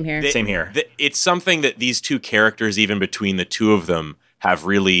 Yeah, same here. Same here. It's something that these two characters, even between the two of them, have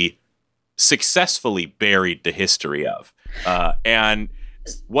really successfully buried the history of.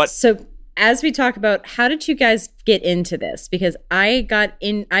 So as we talk about, how did you guys get into this? Because I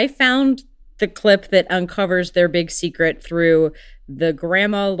found the clip that uncovers their big secret through the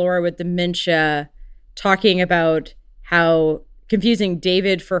grandma Laura with dementia talking about how confusing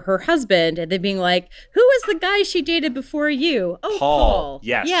David for her husband, and then being like, who was the guy she dated before you? Oh, Paul.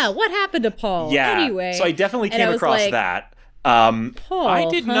 Yes. Yeah, what happened to Paul? Yeah. Anyway. So I definitely came across that. Paul, I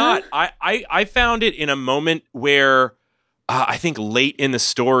did not. I found it in a moment where I think late in the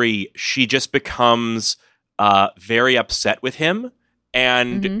story, she just becomes very upset with him.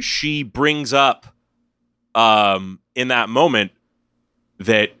 And she brings up in that moment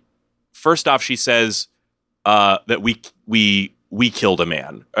that, first off, she says that we killed a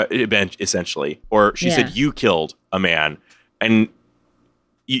man, essentially. Or she said, you killed a man. And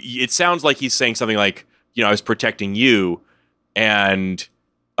it sounds like he's saying something like, I was protecting you. And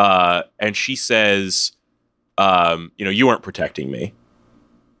she says, you weren't protecting me.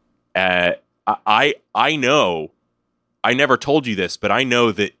 I know, I never told you this, but I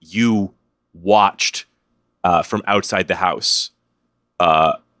know that you watched from outside the house.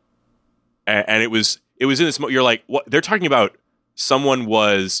 And it was in this moment, you're like, what? They're talking about someone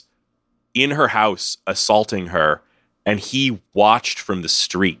was in her house assaulting her, and he watched from the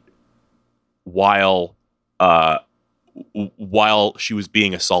street while she was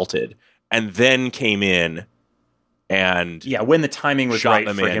being assaulted, and then came in and when the timing was right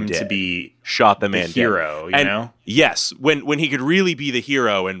for him to be shot the man hero, dead. Yes, when he could really be the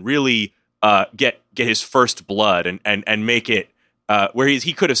hero and really get his first blood and make it where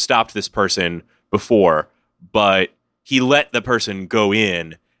he could have stopped this person before, but he let the person go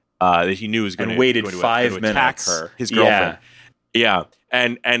in that he knew was going to waited 5 minutes attack her, his girlfriend. Yeah.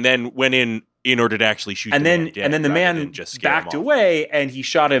 And then went in order to actually shoot and the then man dead, and then the man just backed away, and he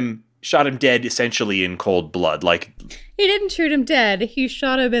shot him dead essentially in cold blood. Like, he didn't shoot him dead. He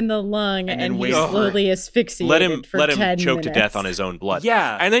shot him in the lung, and he slowly asphyxiated for 10 minutes. Let him choke to death on his own blood.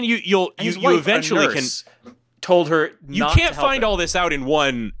 Yeah. And then you eventually can told her you can't find all this out in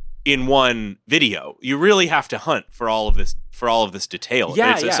one video. You really have to hunt for all of this detail.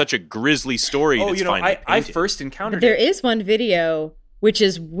 Yeah, it's such a grisly story. I first encountered there is one video, which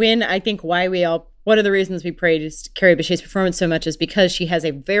is when I think one of the reasons we praised Carrie Bechet's performance so much is because she has a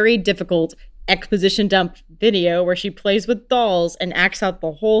very difficult exposition dump video where she plays with dolls and acts out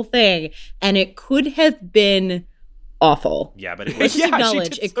the whole thing, and it could have been awful. Yeah, but it was just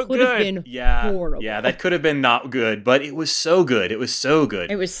acknowledge it could have been horrible. Yeah, that could have been not good, but it was so good. It was so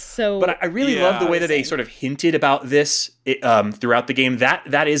good. It was so. But I really love the way that they sort of hinted about this throughout the game.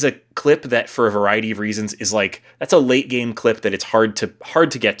 That is a clip that, for a variety of reasons, is like, that's a late game clip that it's hard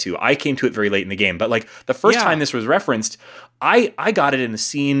to get to. I came to it very late in the game, but like the first time this was referenced, I got it in the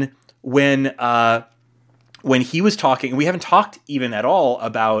scene when he was talking. We haven't talked even at all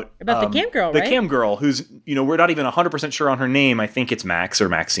about the cam girl, the cam girl, who's, we're not even 100% sure on her name. I think it's Max or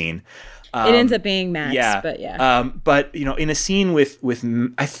Maxine. It ends up being Max, but yeah. But in a scene with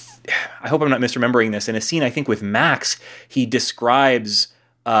I hope I'm not misremembering this. In a scene, I think with Max, he describes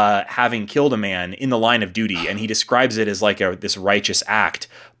having killed a man in the line of duty, and he describes it as like this righteous act.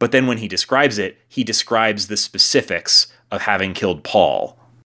 But then when he describes it, he describes the specifics of having killed Paul.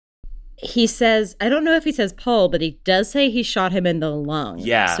 He says, I don't know if he says Paul, but he does say he shot him in the lung.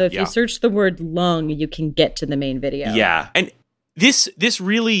 Yeah. So if you search the word lung, you can get to the main video. Yeah. And this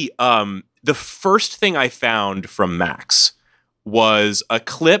really, the first thing I found from Max was a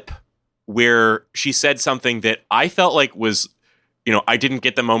clip where she said something that I felt like was, I didn't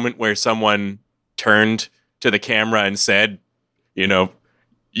get the moment where someone turned to the camera and said,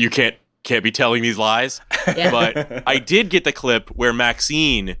 you can't be telling these lies. Yeah. But I did get the clip where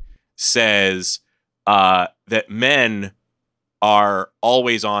Maxine says that men are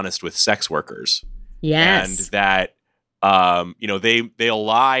always honest with sex workers. Yes. And that, they'll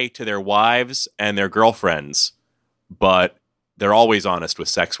lie to their wives and their girlfriends, but they're always honest with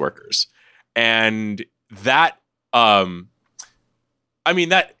sex workers. And that I mean,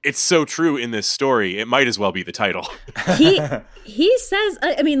 that it's so true in this story. It might as well be the title. He says,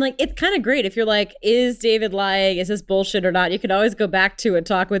 I mean, like, it's kind of great if you're like, is David lying? Is this bullshit or not? You could always go back to a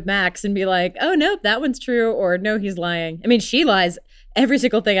talk with Max and be like, oh, nope, that one's true. Or no, he's lying. I mean, she lies. Every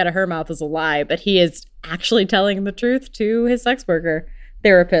single thing out of her mouth is a lie, but he is actually telling the truth to his sex worker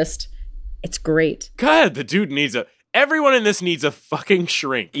therapist. It's great. God, the dude everyone in this needs a fucking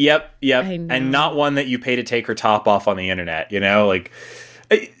shrink. Yep. And not one that you pay to take her top off on the internet, like...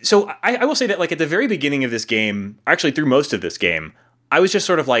 So I will say that, like, at the very beginning of this game, actually through most of this game, I was just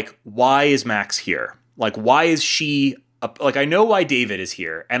sort of like, why is Max here? Like, why is she... like, I know why David is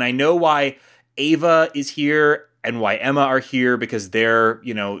here, and I know why Ava is here, and why Emma are here, because they're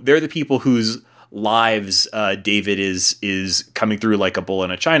the people whose lives David is coming through like a bull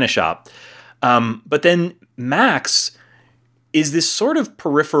in a china shop. But then Max is this sort of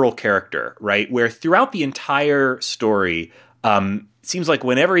peripheral character, right? Where throughout the entire story, it seems like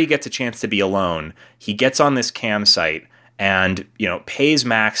whenever he gets a chance to be alone, he gets on this campsite and, pays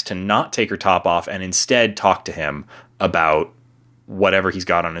Max to not take her top off and instead talk to him about whatever he's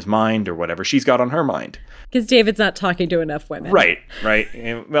got on his mind or whatever she's got on her mind. Because David's not talking to enough women. Right.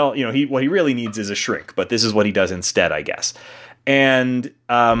 And, well, what he really needs is a shrink, but this is what he does instead, I guess. And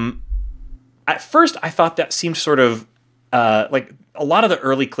at first I thought that seemed sort of like a lot of the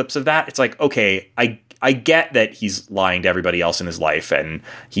early clips of that. It's like, okay, I get that he's lying to everybody else in his life and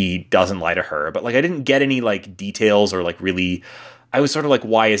he doesn't lie to her, but like I didn't get any like details or like really. I was sort of like,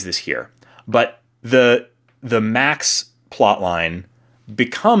 why is this here? But the Max plotline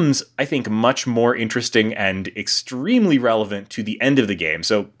becomes, I think, much more interesting and extremely relevant to the end of the game.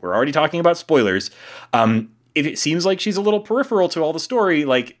 So we're already talking about spoilers. If it seems like she's a little peripheral to all the story,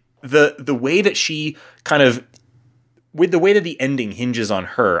 like the way that she kind of, with the way that the ending hinges on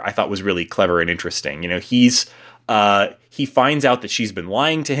her, I thought was really clever and interesting. He finds out that she's been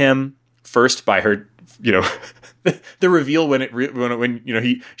lying to him first by her, the reveal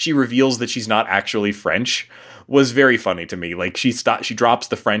when she reveals that she's not actually French was very funny to me. Like she drops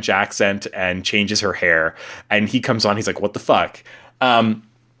the French accent and changes her hair, and he comes on. He's like, "What the fuck?" But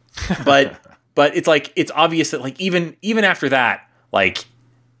it's like it's obvious that like even after that, like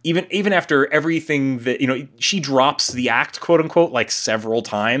even after everything that she drops the act, quote unquote, like several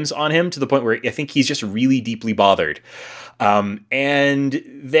times on him to the point where I think he's just really deeply bothered. And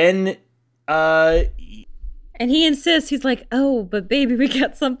then and he insists, he's like, oh, but baby, we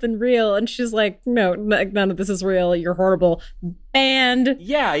got something real. And she's like, no, none of this is real. You're horrible. Banned.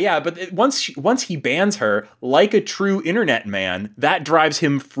 Yeah. But once he bans her, like a true internet man, that drives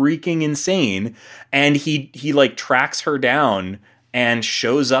him freaking insane. And he like tracks her down and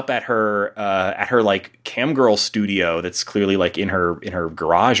shows up at her like camgirl studio that's clearly like in her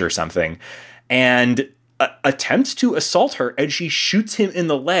garage or something, and attempts to assault her, and she shoots him in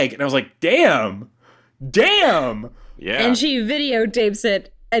the leg. And I was like, damn. Yeah. And she videotapes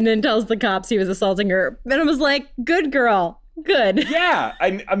it and then tells the cops he was assaulting her. And I was like, good girl. Good. Yeah.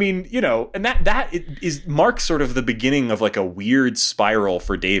 I mean, and that is marks sort of the beginning of like a weird spiral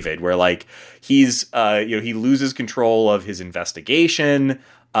for David where like he's, he loses control of his investigation.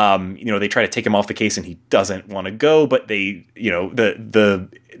 They try to take him off the case and he doesn't want to go, but they,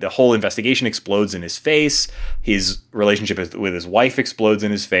 the whole investigation explodes in his face. His relationship with his wife explodes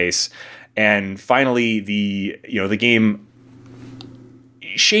in his face. And finally, the game,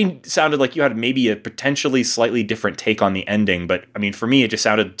 Shane, sounded like you had maybe a potentially slightly different take on the ending, but I mean, for me, it just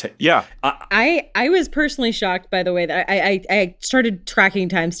sounded... yeah. I was personally shocked by the way that I started tracking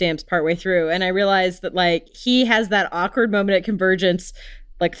timestamps partway through, and I realized that like he has that awkward moment at Convergence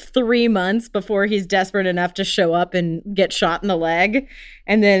like 3 months before he's desperate enough to show up and get shot in the leg,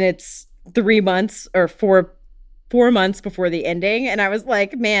 and then it's 3 months or 4 months before the ending. And I was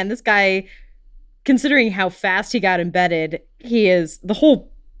like, man, this guy, considering how fast he got embedded, he is the whole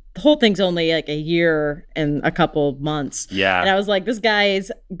thing's only like a year and a couple months. Yeah. And I was like, this guy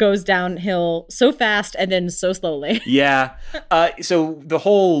goes downhill so fast and then so slowly. Yeah. So the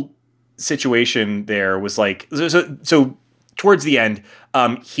whole situation there was like, so towards the end,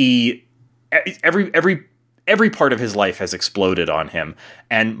 every part of his life has exploded on him.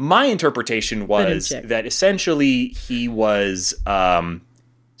 And my interpretation was that essentially he was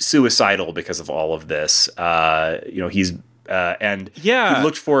suicidal because of all of this. He's he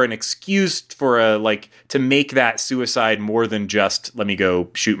looked for an excuse for to make that suicide more than just let me go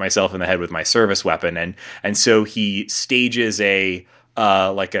shoot myself in the head with my service weapon. And so he stages a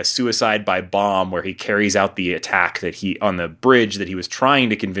suicide by bomb where he carries out the attack on the bridge that he was trying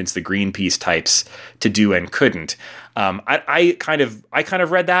to convince the Greenpeace types to do and couldn't. I kind of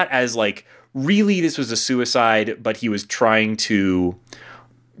read that as like really this was a suicide, but he was trying to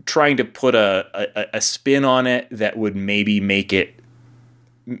put a spin on it that would maybe make it,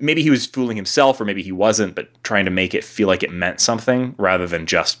 maybe he was fooling himself or maybe he wasn't, but trying to make it feel like it meant something rather than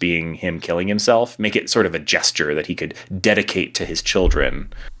just being him killing himself. Make it sort of a gesture that he could dedicate to his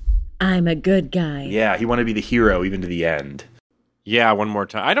children. I'm a good guy. Yeah, he wanted to be the hero even to the end. Yeah, one more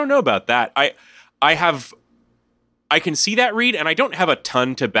time. I don't know about that. I can see that read, and I don't have a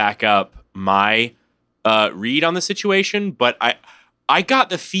ton to back up my read on the situation, but I got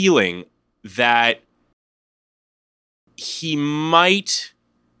the feeling that he might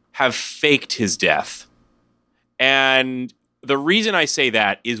have faked his death. And the reason I say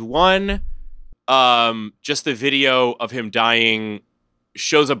that is, one, just the video of him dying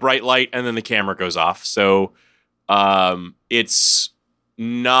shows a bright light and then the camera goes off. So it's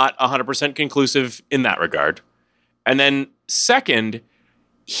not 100% conclusive in that regard. And then second,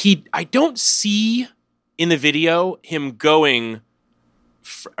 I don't see in the video him going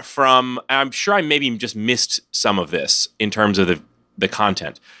from, I'm sure I maybe just missed some of this in terms of the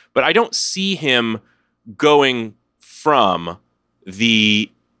content, but I don't see him going from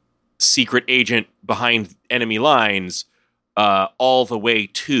the secret agent behind enemy lines all the way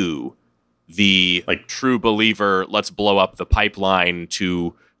to the true believer, let's blow up the pipeline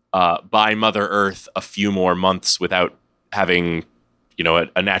to buy Mother Earth a few more months without having,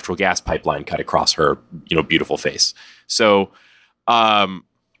 a natural gas pipeline cut across her, beautiful face. So I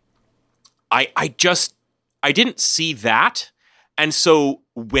didn't see that. And so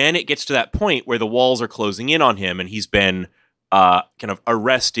when it gets to that point where the walls are closing in on him and he's been kind of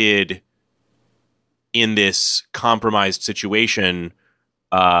arrested in this compromised situation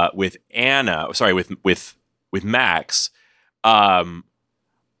with Max,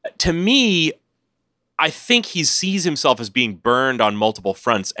 to me, I think he sees himself as being burned on multiple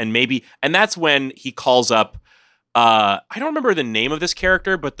fronts, and that's when he calls up. I don't remember the name of this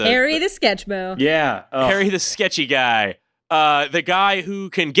character, but Harry the Sketchmo. Yeah, Harry the sketchy guy, the guy who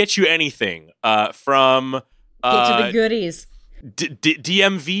can get you anything from get you the goodies.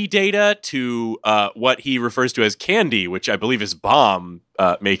 DMV data to what he refers to as candy, which I believe is bomb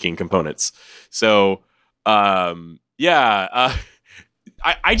making components. So, I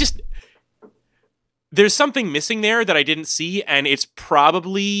just, there's something missing there that I didn't see, and it's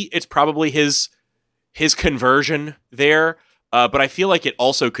probably his conversion there, but I feel like it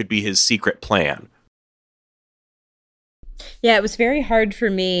also could be his secret plan. Yeah, it was very hard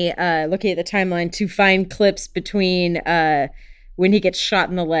for me looking at the timeline to find clips between when he gets shot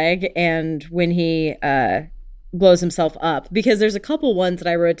in the leg and when he blows himself up, because there's a couple ones that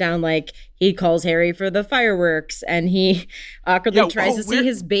I wrote down, like he calls Harry for the fireworks and he awkwardly tries to see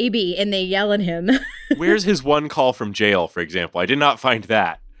his baby and they yell at him. Where's his one call from jail, for example? I did not find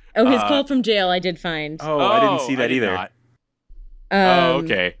that. Oh, his call from jail I did find. I didn't see that either.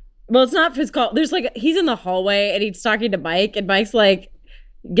 Okay. Well, it's not his call. There's he's in the hallway and he's talking to Mike and Mike's like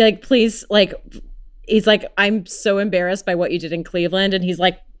please, he's like, I'm so embarrassed by what you did in Cleveland. And he's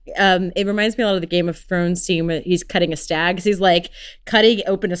like, it reminds me a lot of the Game of Thrones scene where he's cutting a stag. Cause he's like cutting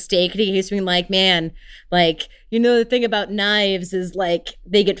open a steak and he's being like, man, the thing about knives is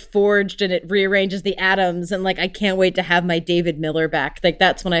they get forged and it rearranges the atoms. And I can't wait to have my David Miller back.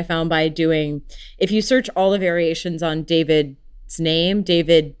 That's when I found by doing, if you search all the variations on David's name,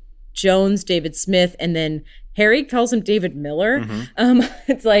 David Jones, David Smith, and then Harry calls him David Miller. Mm-hmm.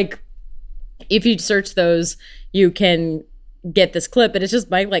 It's if you search those, you can get this clip, but it's just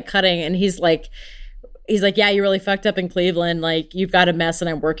Mike cutting, and he's like, yeah, you really fucked up in Cleveland. You've got a mess, and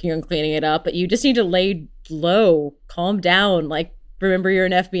I'm working on cleaning it up. But you just need to lay low, calm down. Remember, you're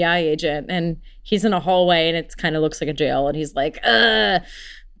an FBI agent, and he's in a hallway, and it kind of looks like a jail, and he's like,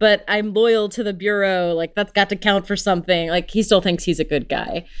 but I'm loyal to the Bureau. That's got to count for something. He still thinks he's a good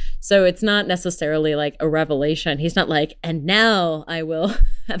guy. So it's not necessarily a revelation. He's not and now I will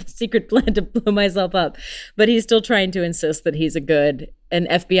have a secret plan to blow myself up. But he's still trying to insist that he's an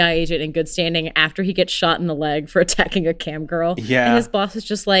FBI agent in good standing after he gets shot in the leg for attacking a cam girl. Yeah. And his boss is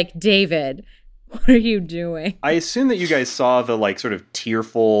just like, David, what are you doing? I assume that you guys saw the sort of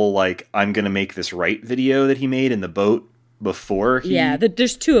tearful, I'm going to make this right video that he made in the boat before he... Yeah,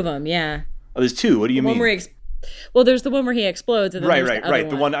 there's two of them, yeah. Oh, there's two? What do you mean? Well, there's the one where he explodes. And then right.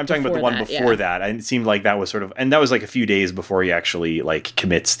 The one I'm talking about, the one before that. And it seemed like that was sort of... And that was a few days before he actually,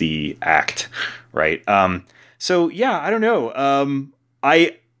 commits the act, right? So, yeah, I don't know.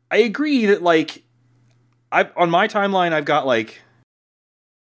 I agree that, on my timeline, I've got,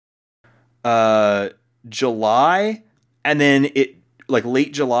 July, and then it,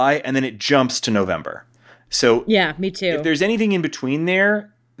 late July, and then it jumps to November. So yeah, me too. If there's anything in between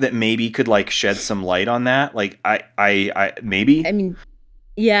there, that maybe could like shed some light on that? Like I maybe. I mean,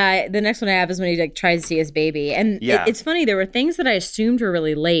 yeah, the next one I have is when he like tries to see his baby. And it's funny, there were things that I assumed were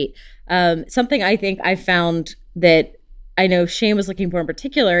really late. Something I think I found that I know Shane was looking for in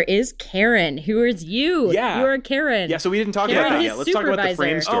particular is Karen. Who is you? Yeah. You're a Karen. Yeah, so we didn't talk about that yet. Let's talk about the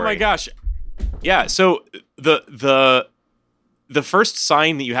frame story. Oh my gosh. Yeah, so the first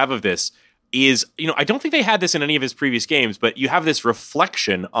sign that you have of this is, I don't think they had this in any of his previous games, but you have this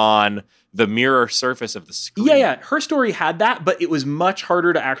reflection on the mirror surface of the screen. Yeah. Her story had that, but it was much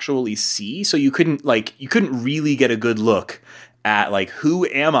harder to actually see, so you couldn't really get a good look at like, who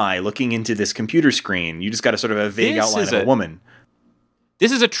am I looking into this computer screen? You just got a sort of a vague outline of a woman.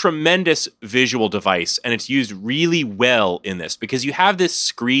 This is a tremendous visual device, and it's used really well in this because you have this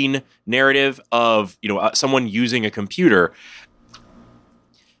screen narrative of, someone using a computer.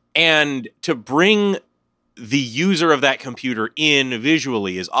 And to bring the user of that computer in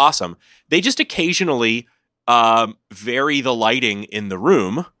visually is awesome. They just occasionally vary the lighting in the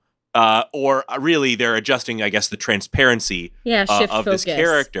room, or really they're adjusting, I guess, the transparency of focus. This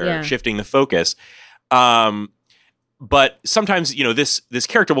character, shifting the focus. But sometimes, this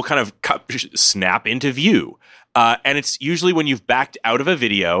character will kind of snap into view. And it's usually when you've backed out of a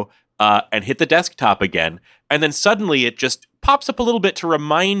video and hit the desktop again, and then suddenly it just pops up a little bit to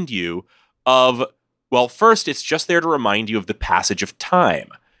remind you of, well, first, it's just there to remind you of the passage of time,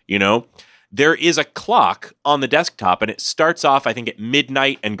 There is a clock on the desktop, and it starts off, I think, at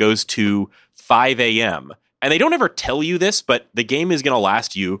midnight and goes to 5 a.m. And they don't ever tell you this, but the game is going to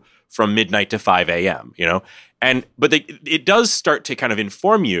last you from midnight to 5 a.m., But it does start to kind of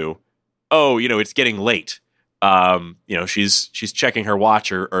inform you, it's getting late. She's checking her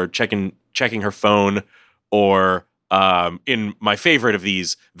watch or checking her phone, or in my favorite of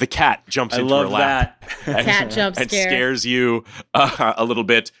these, the cat jumps into her lap. Cat jump scare. And scares you a little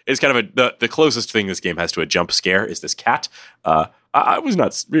bit. It's kind of the closest thing this game has to a jump scare is this cat. I was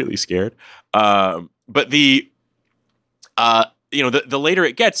not really scared. But the later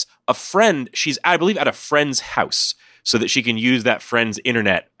it gets, a friend, she's, I believe, at a friend's house so that she can use that friend's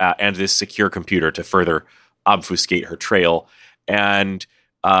internet and this secure computer to further obfuscate her trail. And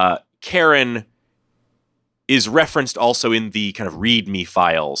Karen is referenced also in the kind of README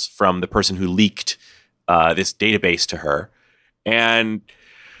files from the person who leaked this database to her. And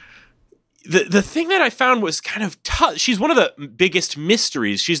the thing that I found was kind of tough. She's one of the biggest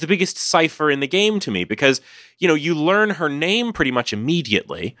mysteries. She's the biggest cipher in the game to me because, you learn her name pretty much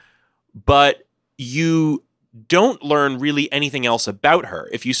immediately, but you don't learn really anything else about her.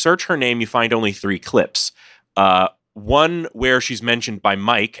 If you search her name, you find only 3 clips. One where she's mentioned by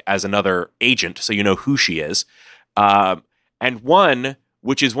Mike as another agent, so you know who she is. And one,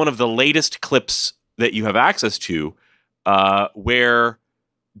 which is one of the latest clips that you have access to, where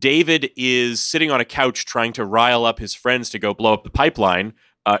David is sitting on a couch trying to rile up his friends to go blow up the pipeline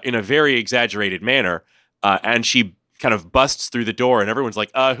in a very exaggerated manner. And she kind of busts through the door and everyone's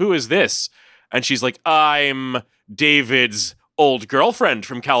like, who is this? And she's like, I'm David's old girlfriend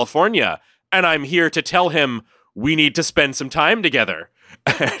from California. And I'm here to tell him we need to spend some time together.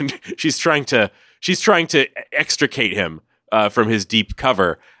 And she's trying to extricate him from his deep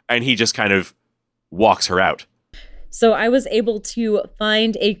cover. And he just kind of walks her out. So I was able to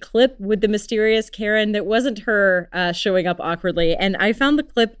find a clip with the mysterious Karen that wasn't her showing up awkwardly. And I found the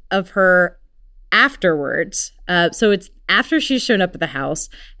clip of her afterwards. So it's after she's shown up at the house.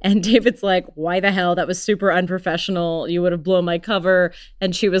 And David's like, why the hell? That was super unprofessional. You would have blown my cover.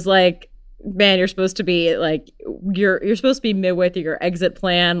 And she was like, man, you're supposed to be like, you're supposed to be midway through your exit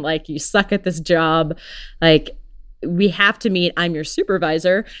plan. Like, you suck at this job. Like, we have to meet. I'm your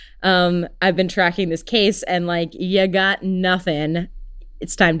supervisor. I've been tracking this case and like, you got nothing.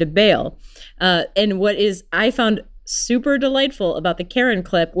 It's time to bail. And what is, I found super delightful about the Karen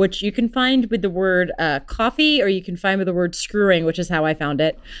clip, which you can find with the word coffee, or you can find with the word screwing, which is how I found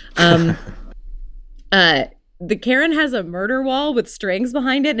it. The Karen has a murder wall with strings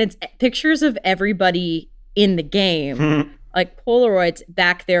behind it, and it's pictures of everybody in the game, like Polaroids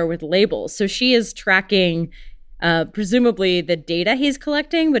back there with labels. So she is tracking presumably the data he's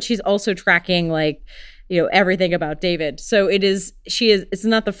collecting, but she's also tracking like, everything about David. So it's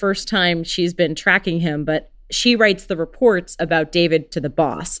not the first time she's been tracking him, but she writes the reports about David to the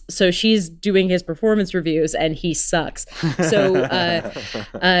boss. So she's doing his performance reviews and he sucks. So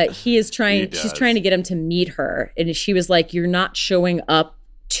she's trying to get him to meet her. And she was like, you're not showing up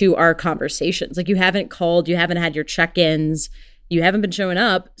to our conversations. Like, you haven't called, you haven't had your check-ins, you haven't been showing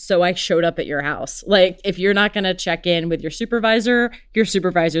up. So I showed up at your house. Like, if you're not going to check in with your supervisor's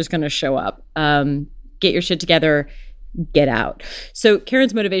going to show up. Get your shit together. get out. So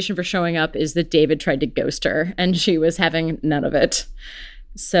Karen's motivation for showing up is that David tried to ghost her and she was having none of it.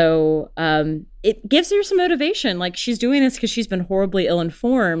 So it gives her some motivation. Like, she's doing this because she's been horribly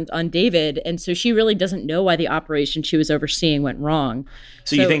ill-informed on David, and so she really doesn't know why the operation she was overseeing went wrong.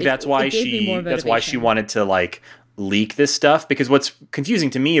 So you think that's why she wanted to like leak this stuff? Because what's confusing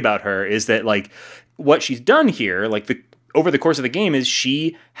to me about her is that like what she's done here, like over the course of the game, is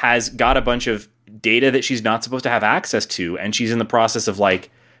she has got a bunch of data that she's not supposed to have access to, and she's in the process of like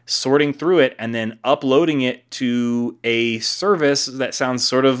sorting through it and then uploading it to a service that sounds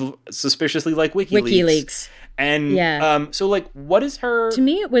sort of suspiciously like WikiLeaks. And so like, what is her... To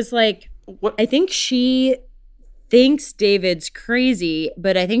me, it was like, I think she thinks David's crazy,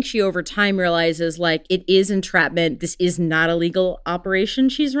 but I think she over time realizes like it is entrapment. This is not a legal operation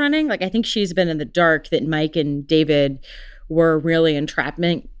she's running. Like, I think she's been in the dark that Mike and David were really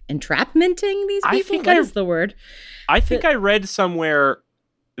entrapmenting these people. What is the word? I think I read somewhere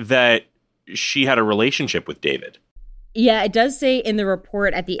that she had a relationship with David. Yeah, it does say in the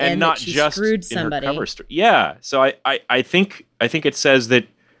report at the end not that she just screwed somebody. In her cover story. Yeah, so I think it says that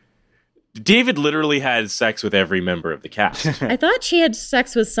David literally had sex with every member of the cast. I thought she had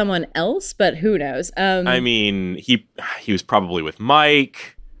sex with someone else, but who knows? I mean, he was probably with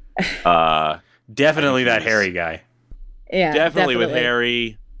Mike. Definitely that Harry guy. Yeah, definitely with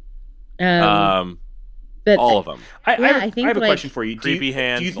Harry. But all of them. I have a question for you. Creepy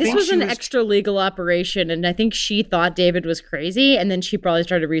hands. This was an extra legal operation, and I think she thought David was crazy, and then she probably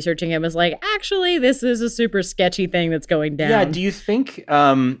started researching him and was like, actually, this is a super sketchy thing that's going down. Yeah, do you think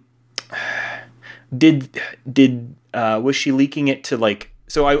was she leaking it to like...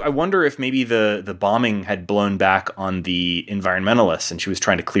 So I wonder if maybe the bombing had blown back on the environmentalists and she was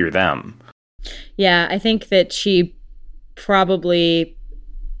trying to clear them. Yeah, I think that she probably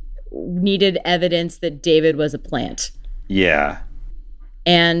needed evidence that David was a plant. Yeah.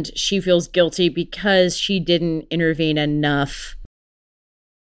 And she feels guilty because she didn't intervene enough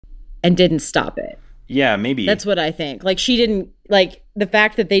and didn't stop it. Yeah, maybe. That's what I think. Like, she didn't, like, the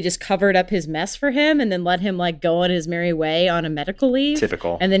fact that they just covered up his mess for him and then let him, like, go on his merry way on a medical leave.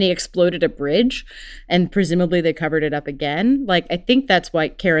 Typical. And then he exploded a bridge and presumably they covered it up again. Like, I think that's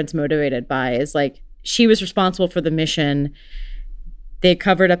what Karen's motivated by, is, like, she was responsible for the mission. They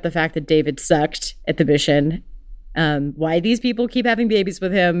covered up the fact that David sucked at the mission. Why these people keep having babies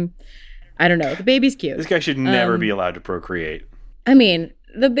with him, I don't know. The baby's cute. This guy should never be allowed to procreate. I mean,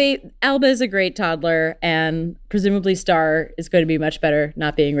 Alba is a great toddler, and presumably Star is going to be much better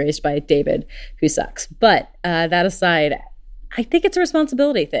not being raised by David, who sucks. But that aside, I think it's a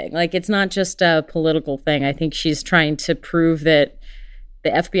responsibility thing. Like, it's not just a political thing. I think she's trying to prove that the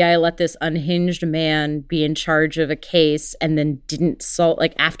FBI let this unhinged man be in charge of a case and then didn't solve,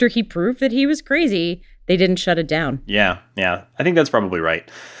 like, after he proved that he was crazy, they didn't shut it down. Yeah. I think that's probably right.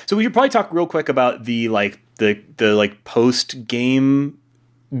 So we should probably talk real quick about the post game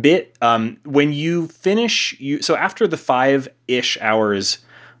bit. When you finish, so after the 5-ish hours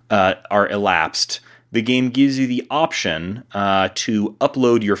are elapsed, the game gives you the option to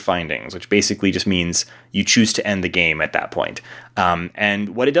upload your findings, which basically just means you choose to end the game at that point. And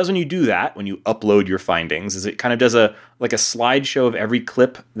what it does when you do that, when you upload your findings, is it kind of does a slideshow of every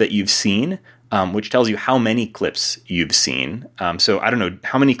clip that you've seen, which tells you how many clips you've seen. So I don't know,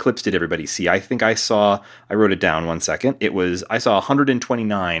 how many clips did everybody see? I think I wrote it down 1 second. I saw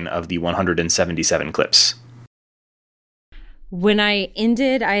 129 of the 177 clips. When I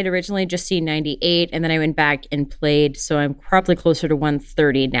ended, I had originally just seen 98, and then I went back and played, so I'm probably closer to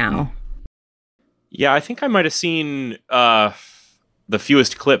 130 now. Yeah, I think I might have seen the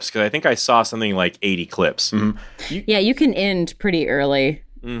fewest clips, because I think I saw something like 80 clips. Mm-hmm. You can end pretty early.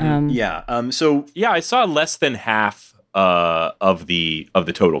 Mm-hmm. So I saw less than half of the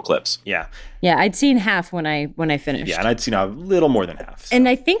total clips. Yeah, I'd seen half when I finished. Yeah, and I'd seen a little more than half. So. And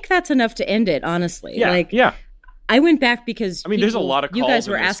I think that's enough to end it, honestly. Yeah. I went back because there's a lot of calls you guys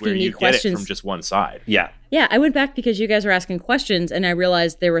were asking me questions from just one side. Yeah, I went back because you guys were asking questions, and I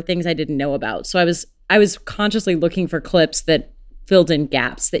realized there were things I didn't know about. So I was consciously looking for clips that filled in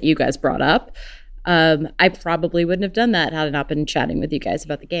gaps that you guys brought up. I probably wouldn't have done that had I not been chatting with you guys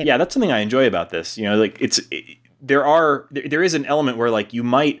about the game. Yeah, that's something I enjoy about this. You know, like there is an element where like you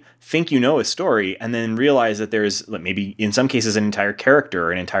might think you know a story and then realize that there's maybe in some cases an entire character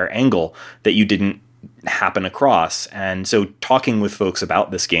or an entire angle that you didn't happen across. And so talking with folks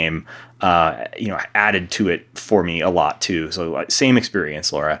about this game, added to it for me a lot too. So same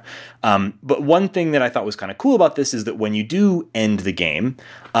experience, Laura. But one thing that I thought was kind of cool about this is that when you do end the game,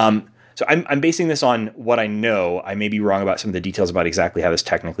 so I'm basing this on what I know. I may be wrong about some of the details about exactly how this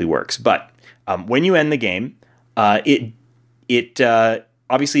technically works. But when you end the game, It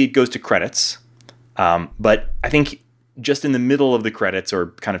obviously it goes to credits, but I think just in the middle of the credits, or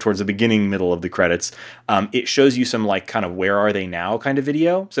kind of towards the middle of the credits, it shows you some like kind of where are they now kind of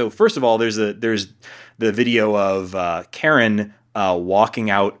video. So first of all, there's the video of Karen walking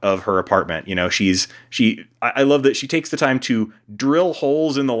out of her apartment. You know, I love that she takes the time to drill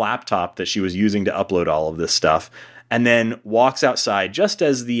holes in the laptop that she was using to upload all of this stuff, and then walks outside just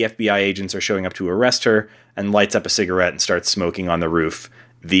as the FBI agents are showing up to arrest her, and lights up a cigarette and starts smoking on the roof.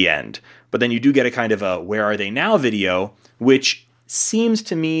 The end. But then you do get a kind of a where are they now video, which seems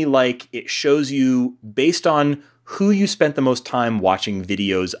to me like it shows you based on who you spent the most time watching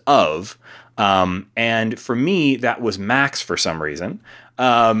videos of. And for me, that was Max for some reason.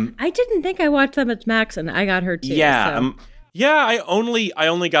 I didn't think I watched that much Max, and I got her too. Yeah. So. I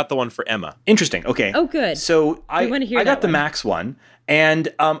only got the one for Emma. Interesting. Okay. Oh, good. So I got the Max one.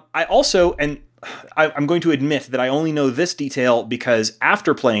 And I also, and I'm going to admit that I only know this detail because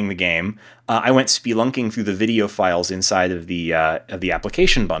after playing the game, I went spelunking through the video files inside of the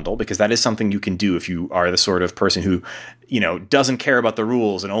application bundle, because that is something you can do if you are the sort of person who, you know, doesn't care about the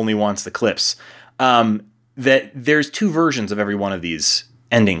rules and only wants the clips. That there's 2 versions of every one of these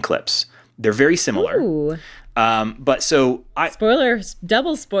ending clips. They're very similar. Ooh. But so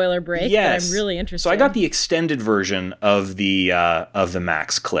double spoiler break. Yes. But I'm really interested. So I got the extended version of the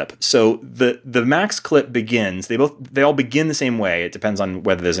Max clip. So the Max clip begins. They all begin the same way. It depends on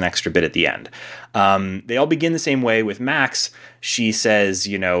whether there's an extra bit at the end. They all begin the same way with Max. She says,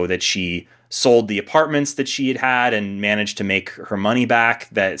 you know, that she sold the apartments that she had and managed to make her money back.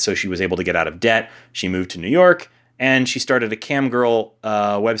 So she was able to get out of debt. She moved to New York. And she started a camgirl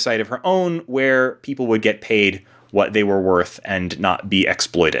website of her own where people would get paid what they were worth and not be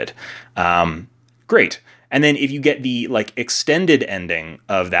exploited. Great. And then if you get the like extended ending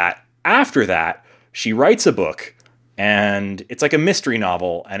of that, after that, she writes a book, and it's like a mystery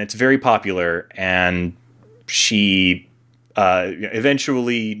novel, and it's very popular. And she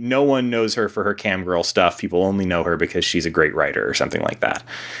eventually, no one knows her for her camgirl stuff. People only know her because she's a great writer or something like that.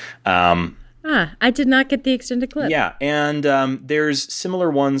 I did not get the extended clip. Yeah, and there's similar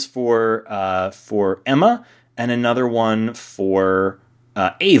ones for Emma and another one for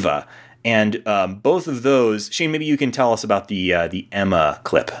Ava, and both of those. Shane, maybe you can tell us about the Emma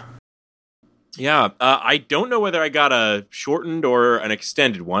clip. Yeah, I don't know whether I got a shortened or an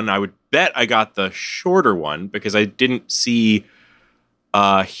extended one. I would bet I got the shorter one because I didn't see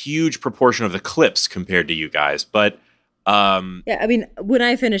a huge proportion of the clips compared to you guys, but. Yeah, I mean, when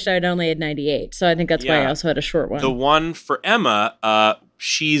I finished, I only had 98, so I think that's why I also had a short one. The one for Emma,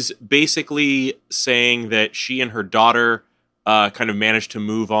 she's basically saying that she and her daughter kind of managed to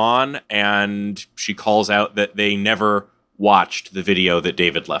move on, and she calls out that they never watched the video that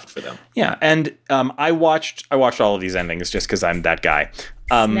David left for them. Yeah, and I watched all of these endings just because I'm that guy.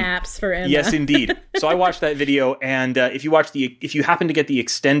 Snaps for Emma. Yes, indeed. So I watched that video, and if you happen to get the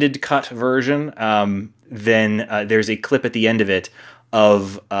extended cut version, then there's a clip at the end of it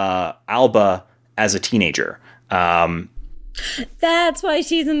of Alba as a teenager. That's why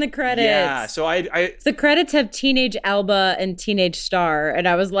she's in the credits. Yeah, so the credits have teenage Alba and teenage Star, and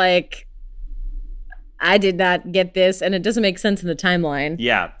I was like, I did not get this, and it doesn't make sense in the timeline.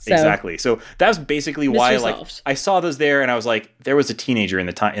 Yeah, exactly. So that's basically why, like, I saw those there, and I was like, there was a teenager in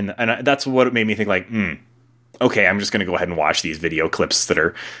the time, and that's what made me think, like, okay, I'm just going to go ahead and watch these video clips that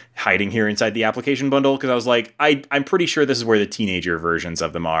are hiding here inside the application bundle, because I was like, I'm pretty sure this is where the teenager versions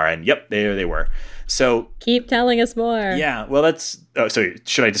of them are, and yep, there they were. So keep telling us more. Yeah, well, that's. Oh, so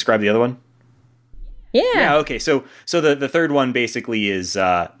should I describe the other one? Yeah. Okay. So the third one basically is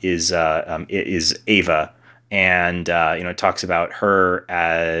Ava, and it talks about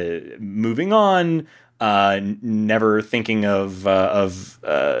her moving on, never thinking of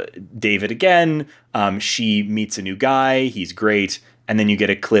David again. She meets a new guy. He's great, and then you get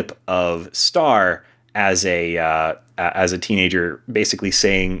a clip of Star as a teenager, basically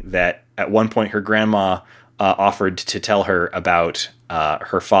saying that at one point her grandma offered to tell her about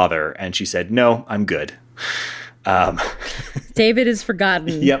her father, and she said, "No, I'm good." David is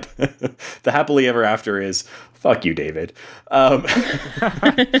forgotten. Yep. The happily ever after is fuck you, David.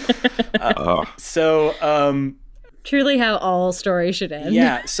 Truly how all stories should end.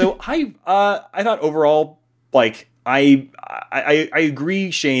 Yeah. So I thought overall, like, I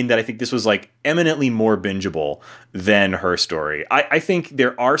agree, Shane, that I think this was like eminently more bingeable than Her Story. I think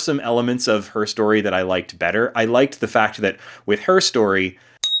there are some elements of Her Story that I liked better. I liked the fact that with Her Story,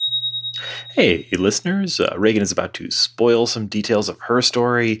 hey listeners, Reagan is about to spoil some details of Her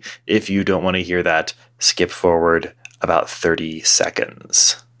Story. If you don't want to hear that, skip forward about 30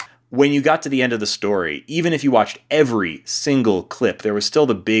 seconds. when you got to the end of the story, even if you watched every single clip, there was still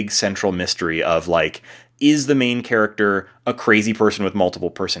the big central mystery of like, is the main character a crazy person with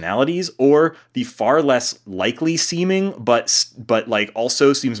multiple personalities, or the far less likely seeming, but like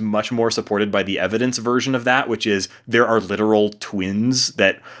also seems much more supported by the evidence version of that, which is there are literal twins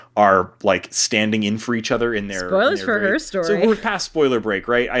that are like standing in for each other in their spoilers for her story. So we're past spoiler break,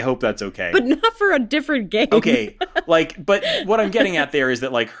 right? I hope that's okay. But not for a different game. Okay, like, but what I'm getting at there is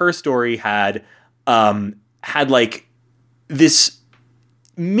that like her story had like this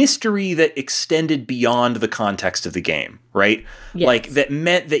mystery that extended beyond the context of the game, right? Yes. Like that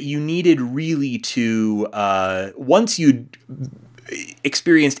meant that you needed really to once you'd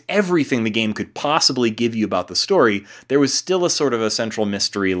experienced everything the game could possibly give you about the story, there was still a sort of a central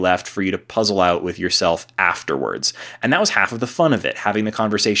mystery left for you to puzzle out with yourself afterwards. And that was half of the fun of it, having the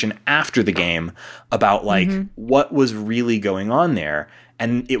conversation after the game about like what was really going on there.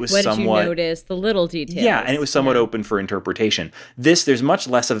 And it was what somewhat... did you notice? The little details. Yeah, and it was somewhat open for interpretation. There's much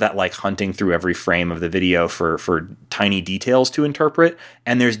less of that like hunting through every frame of the video for tiny details to interpret.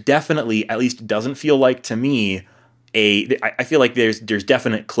 And there's definitely, at least it doesn't feel like to me, I feel like there's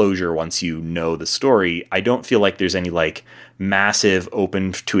definite closure once you know the story. I don't feel like there's any like massive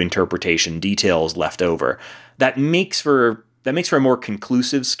open to interpretation details left over. That makes for a more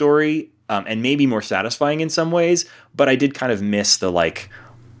conclusive story. And maybe more satisfying in some ways, but I did kind of miss the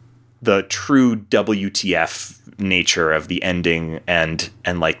true WTF nature of the ending and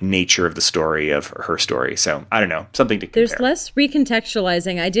like nature of the story of her story. So I don't know, something to compare. There's less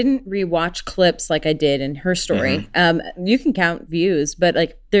recontextualizing. I didn't rewatch clips like I did in her story. You can count views, but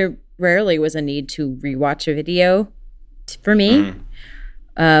like there rarely was a need to rewatch a video for me.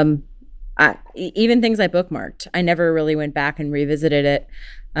 Even things I bookmarked, I never really went back and revisited it.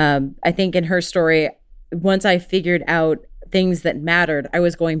 I think in her story, once I figured out things that mattered, I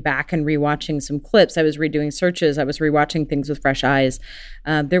was going back and rewatching some clips. I was redoing searches. I was rewatching things with fresh eyes.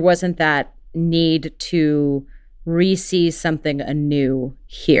 There wasn't that need to re-see something anew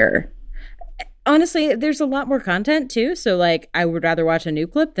here. Honestly, there's a lot more content too. So like, I would rather watch a new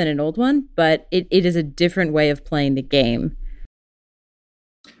clip than an old one, but it is a different way of playing the game.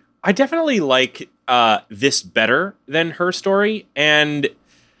 I definitely like this better than her story. And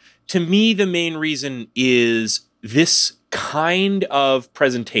to me, the main reason is this kind of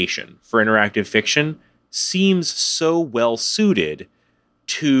presentation for interactive fiction seems so well suited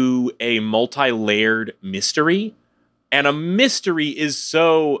to a multi-layered mystery. And a mystery is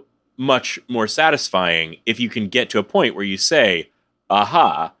so much more satisfying if you can get to a point where you say,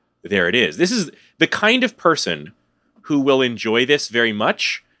 aha, there it is. This is the kind of person who will enjoy this very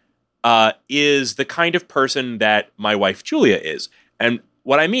much. Is the kind of person that my wife Julia is. And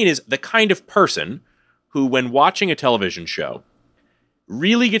what I mean is the kind of person who, when watching a television show,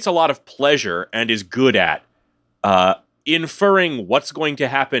 really gets a lot of pleasure and is good at inferring what's going to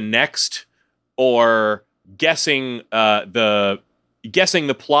happen next, or guessing the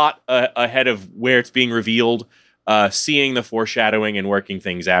plot ahead of where it's being revealed, seeing the foreshadowing and working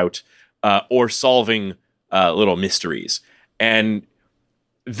things out, or solving little mysteries. And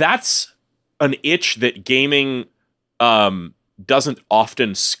that's an itch that gaming doesn't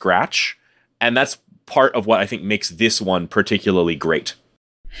often scratch, and that's part of what I think makes this one particularly great.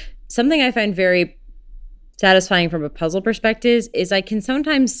 Something I find very satisfying from a puzzle perspective is I can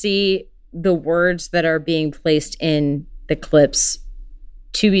sometimes see the words that are being placed in the clips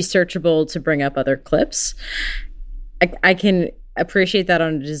to be searchable to bring up other clips. I can appreciate that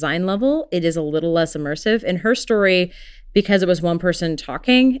on a design level. It is a little less immersive. In her story, because it was one person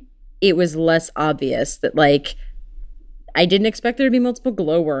talking, it was less obvious that, like, I didn't expect there to be multiple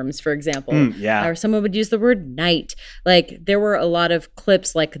glowworms, for example. Or someone would use the word night. Like, there were a lot of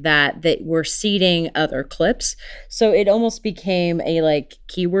clips like that were seeding other clips. So it almost became a, like,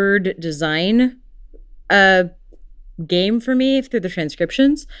 keyword design game for me through the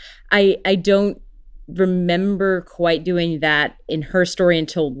transcriptions. I don't remember quite doing that in her story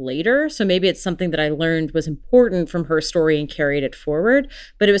until later. So maybe it's something that I learned was important from her story and carried it forward.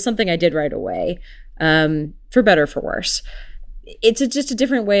 But it was something I did right away, for better or for worse. It's just a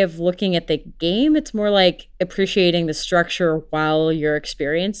different way of looking at the game. It's more like appreciating the structure while you're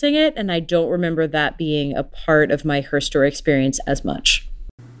experiencing it. And I don't remember that being a part of my her story experience as much.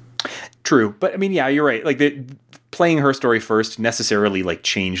 True. But I mean, yeah, you're right. Like, playing her story first necessarily like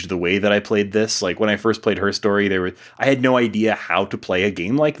changed the way that I played this. Like, when I first played her story, I had no idea how to play a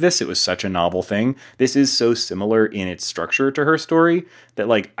game like this. It was such a novel thing. This is so similar in its structure to her story that,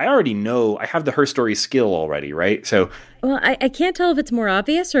 like, I already know I have the her story skill already, right? So, well, I can't tell if it's more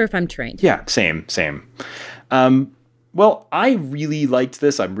obvious or if I'm trained. Yeah, same. Well, I really liked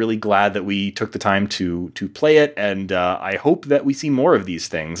this. I'm really glad that we took the time to play it, and I hope that we see more of these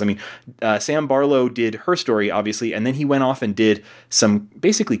things. I mean, Sam Barlow did Her Story, obviously, and then he went off and did some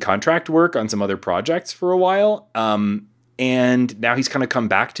basically contract work on some other projects for a while, and now he's kind of come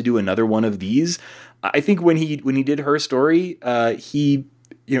back to do another one of these. I think when he did Her Story, he...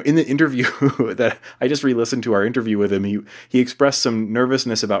 in the interview that I just re-listened to our interview with him, he expressed some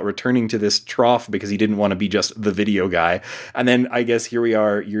nervousness about returning to this trough because he didn't want to be just the video guy. And then I guess here we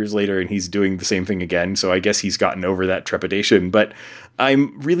are years later and he's doing the same thing again. So I guess he's gotten over that trepidation. But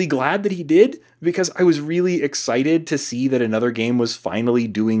I'm really glad that he did, because I was really excited to see that another game was finally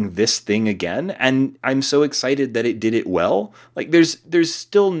doing this thing again. And I'm so excited that it did it well. Like there's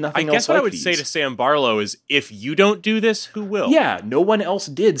still nothing else. I guess what I would say to Sam Barlow is, if you don't do this, who will? Yeah, no one else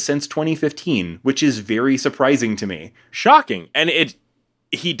did since 2015, which is very surprising to me. Shocking. And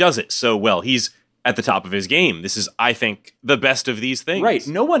he does it so well. He's at the top of his game. This is, I think, the best of these things. Right.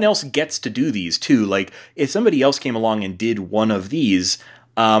 No one else gets to do these too. Like, if somebody else came along and did one of these,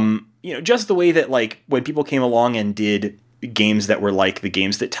 just the way that, like, when people came along and did games that were like the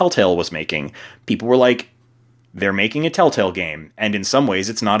games that Telltale was making, people were like, they're making a Telltale game, and in some ways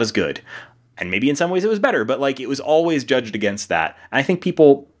it's not as good. And maybe in some ways it was better, but, like, it was always judged against that. And I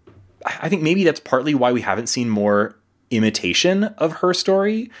think maybe that's partly why we haven't seen more imitation of Her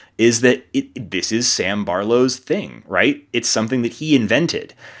Story, is that this is Sam Barlow's thing, right? It's something that he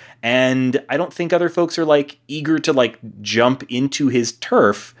invented. And I don't think other folks are, like, eager to, like, jump into his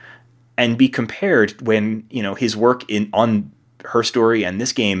turf and be compared when, his work on Her Story and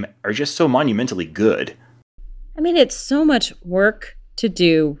this game are just so monumentally good. I mean, it's so much work to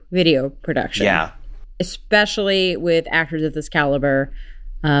do video production. Yeah. Especially with actors of this caliber.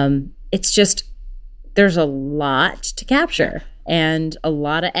 It's just, there's a lot to capture and a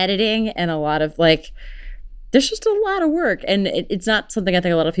lot of editing and a lot of, like, there's just a lot of work, and it's not something I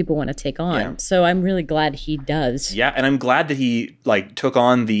think a lot of people want to take on. Yeah. So I'm really glad he does. Yeah, and I'm glad that he, like, took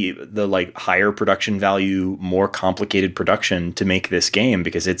on the like higher production value, more complicated production to make this game,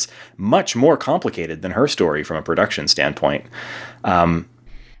 because it's much more complicated than Her Story from a production standpoint.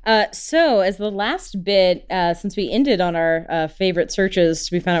 So as the last bit, since we ended on our favorite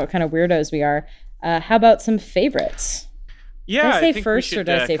searches, we found out what kind of weirdos we are. How about some favorites? Yeah, I think we should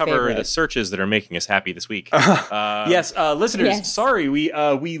cover the searches that are making us happy this week. Yes, listeners, sorry,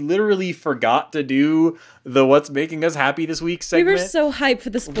 we literally forgot to do the What's Making Us Happy This Week segment. We were so hyped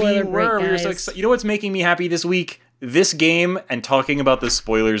for the spoiler break, guys. We were so excited. You know what's making me happy this week? This game and talking about the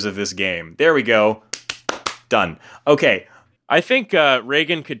spoilers of this game. There we go. Done. Okay. I think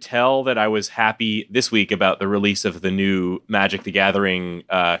Reagan could tell that I was happy this week about the release of the new Magic the Gathering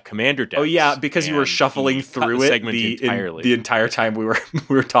Commander decks. Oh yeah, because you were shuffling through it the entire time we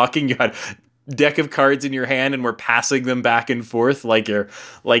were talking. You had a deck of cards in your hand and were passing them back and forth like your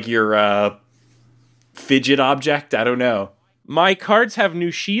fidget object. I don't know. My cards have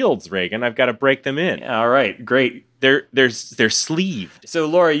new shields, Reagan. I've got to break them in. Yeah, all right, great. They're sleeved. So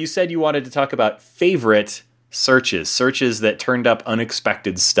Laura, you said you wanted to talk about favorite searches that turned up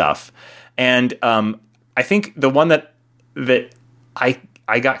unexpected stuff. And I think the one that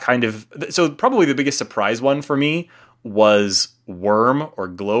I got kind of... So probably the biggest surprise one for me was worm or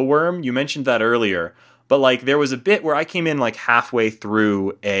glowworm. You mentioned that earlier. But, like, there was a bit where I came in, like, halfway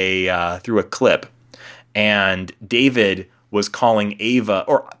through a clip, and David was calling Ava...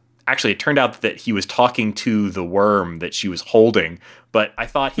 Or actually, it turned out that he was talking to the worm that she was holding. But I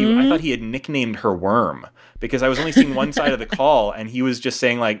thought he had nicknamed her Worm, because I was only seeing one side of the call, and he was just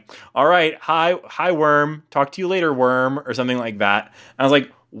saying, like, all right, hi Worm, talk to you later, Worm, or something like that. And I was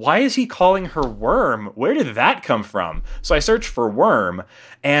like, why is he calling her Worm? Where did that come from? So I searched for Worm,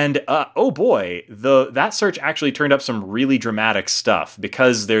 and oh boy, that search actually turned up some really dramatic stuff,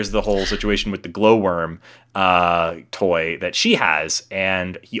 because there's the whole situation with the glowworm toy that she has,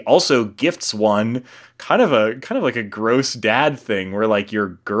 and he also gifts one, kind of like a gross dad thing, where, like,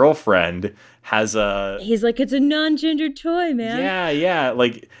 your girlfriend has he's like, it's a non-gendered toy, man. Yeah,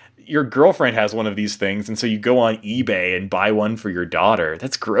 like, your girlfriend has one of these things, and so you go on eBay and buy one for your daughter.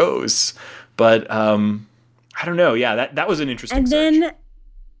 That's gross. But I don't know. Yeah, that was an interesting search. And then,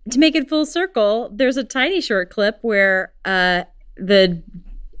 to make it full circle, there's a tiny short clip where the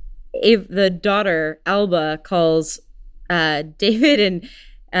daughter, Alba, calls David,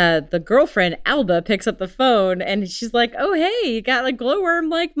 and the girlfriend, Alba, picks up the phone, and she's like, oh, hey, you got a glowworm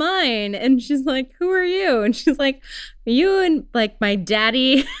like mine. And she's like, who are you? And she's like, you and, like, my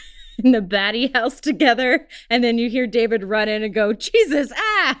daddy in the baddie house together. And then you hear David run in and go, Jesus,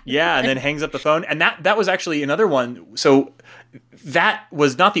 ah! Yeah, and then hangs up the phone. And that was actually another one. So that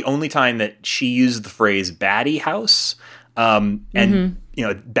was not the only time that she used the phrase baddie house.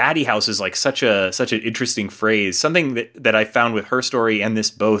 Baddie house is like such an interesting phrase. Something that I found with her story and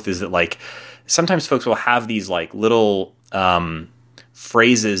this both is that like sometimes folks will have these like little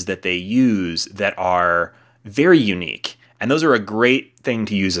phrases that they use that are very unique, and those are a great thing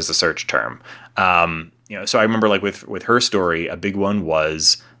to use as a search term. So I remember like with her story, a big one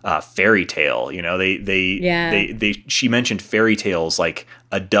was fairy tale. She mentioned fairy tales like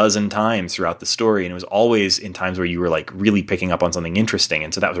a dozen times throughout the story, and it was always in times where you were like really picking up on something interesting,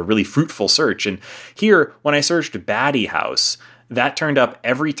 and so that was a really fruitful search. And here, when I searched baddie house, that turned up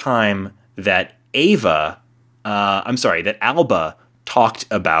every time that Alba talked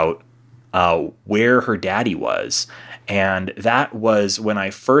about where her daddy was. And that was when I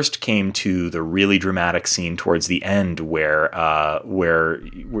first came to the really dramatic scene towards the end where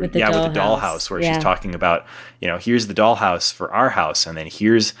with the dollhouse, where she's talking about, here's the dollhouse for our house, and then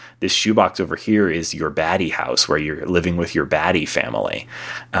here's this shoebox over here is your baddie house where you're living with your baddie family.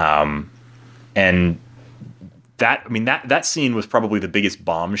 And that scene was probably the biggest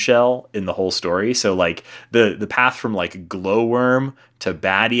bombshell in the whole story. So like the path from like glowworm to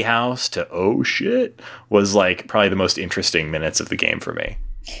baddie house to oh shit was like probably the most interesting minutes of the game for me.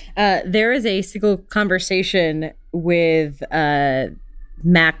 There is a single conversation with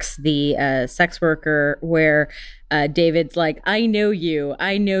Max, the sex worker, where David's like, I know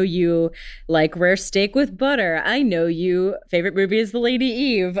you like rare steak with butter. I know you favorite movie is The Lady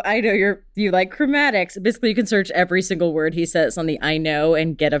Eve. I know you like chromatics. Basically, you can search every single word he says on the I know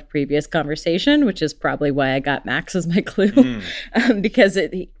and get a previous conversation, which is probably why I got Max as my clue, because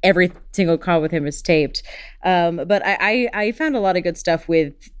every single call with him is taped. But I found a lot of good stuff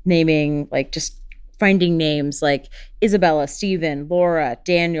with naming, like just finding names like Isabella, Stephen, Laura,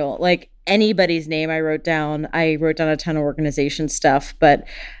 Daniel, like anybody's name I wrote down a ton of organization stuff, but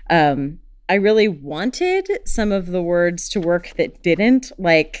I really wanted some of the words to work that didn't.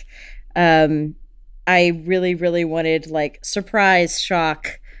 Like I really, really wanted like surprise,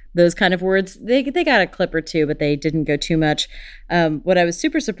 shock, those kind of words. They got a clip or two, but they didn't go too much. What I was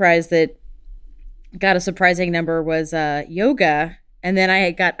super surprised that got a surprising number was yoga. And then I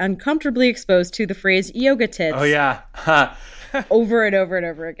got uncomfortably exposed to the phrase yoga tits. Oh, yeah. Over and over and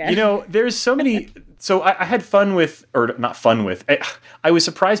over again. There's so many. So I had fun with, or not fun with. I was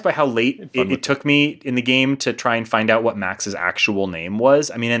surprised by how late it took me in the game to try and find out what Max's actual name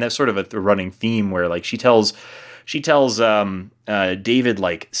was. I mean, and that's sort of a running theme where like she tells David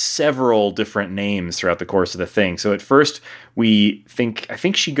like several different names throughout the course of the thing. So at first I think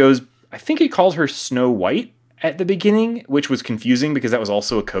he calls her Snow White at the beginning, which was confusing because that was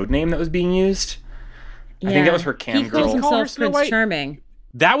also a code name that was being used. Yeah. I think that was her cam girl. He calls himself Prince Charming.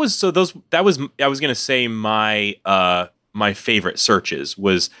 I was going to say my favorite searches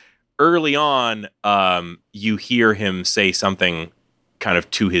was early on. You hear him say something kind of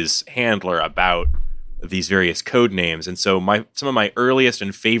to his handler about these various code names. And so some of my earliest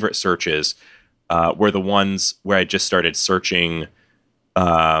and favorite searches were the ones where I just started searching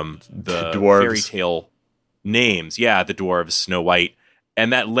the fairy tale names. Yeah, the dwarves, Snow White.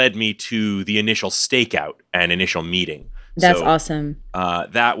 And that led me to the initial stakeout and initial meeting. That's awesome.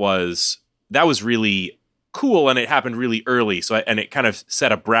 That was really cool, and it happened really early. And it kind of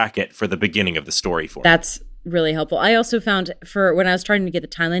set a bracket for the beginning of the story for me. That's really helpful. I also found for when I was trying to get the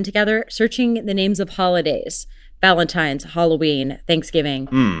timeline together, searching the names of holidays, Valentine's, Halloween, Thanksgiving,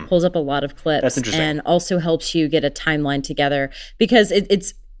 pulls up a lot of clips. That's interesting. And also helps you get a timeline together because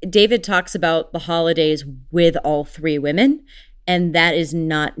it's David talks about the holidays with all three women. And that is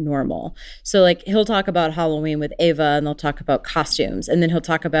not normal. So like he'll talk about Halloween with Ava and they'll talk about costumes. And then he'll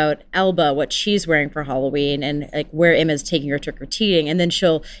talk about Alba, what she's wearing for Halloween and like where Emma's taking her trick-or-treating. And then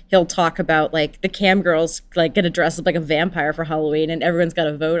he'll talk about like the cam girl's like going to dress up like a vampire for Halloween and everyone's got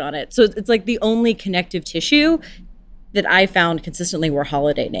to vote on it. So it's like the only connective tissue that I found consistently were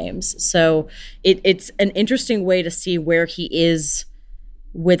holiday names. So it's an interesting way to see where he is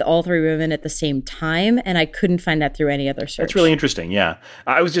with all three women at the same time, and I couldn't find that through any other search. That's really interesting, yeah.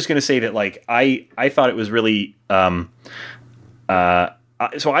 I was just going to say that, like, I thought it was really... so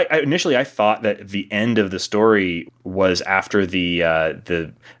I initially thought that the end of the story was after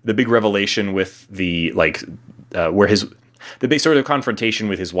the big revelation with the, like, where the big sort of confrontation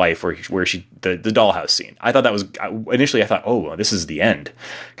with his wife where she the dollhouse scene. I thought that was... Initially, I thought, oh, well, this is the end,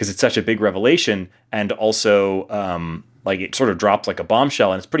 because it's such a big revelation, and also... like it sort of drops like a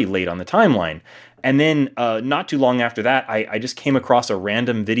bombshell and it's pretty late on the timeline. And then not too long after that, I just came across a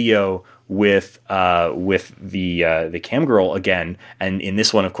random video with the cam girl again. And in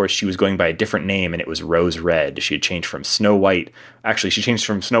this one, of course, she was going by a different name, and it was Rose Red. She had changed from Snow White. Actually, she changed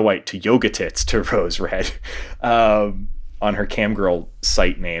from Snow White to Yoga Tits to Rose Red on her cam girl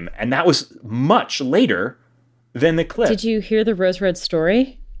site name. And that was much later than the clip. Did you hear the Rose Red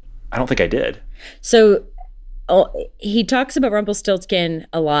story? I don't think I did. So he talks about Rumpelstiltskin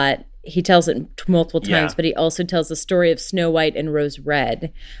a lot. He tells it multiple times, but he also tells the story of Snow White and Rose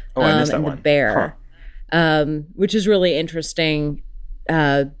Red, I missed that and one. the bear, which is really interesting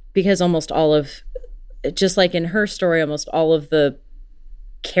because almost all of, just like in her story, almost all of the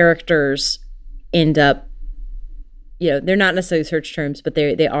characters end up, they're not necessarily search terms, but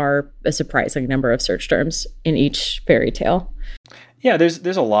they are a surprising number of search terms in each fairy tale. Yeah,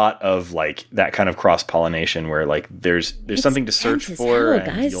 there's a lot of like that kind of cross-pollination where like there's something to search for,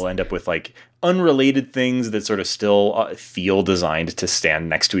 and you'll end up with like unrelated things that sort of still feel designed to stand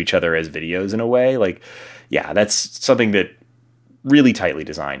next to each other as videos in a way. Like, yeah, that's something that really tightly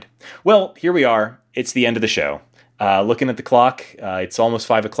designed. Well, here we are. It's the end of the show. Looking at the clock, it's almost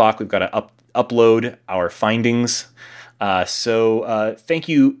 5:00. We've got to upload our findings. So thank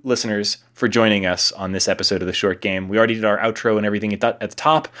you, listeners, for joining us on this episode of The Short Game. We already did our outro and everything at the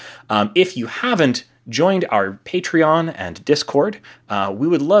top. If you haven't joined our Patreon and Discord, we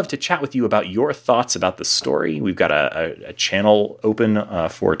would love to chat with you about your thoughts about the story. We've got a channel open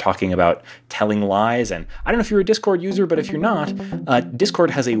for talking about telling lies. And I don't know if you're a Discord user, but if you're not,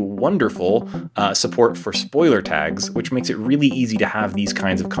 Discord has a wonderful support for spoiler tags, which makes it really easy to have these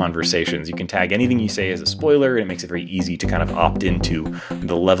kinds of conversations. You can tag anything you say as a spoiler, and it makes it very easy to kind of opt into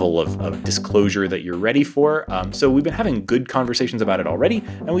the level of disclosure that you're ready for. So we've been having good conversations about it already,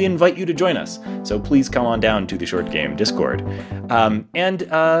 and we invite you to join us. So please come on down to the Short Game Discord.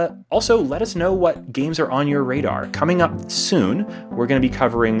 And also let us know what games are on your radar. Coming up soon, we're going to be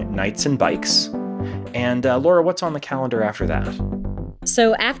covering Knights and Bikes. And Laura, what's on the calendar after that?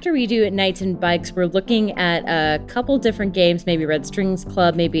 So after we do Knights and Bikes, we're looking at a couple different games, maybe Red Strings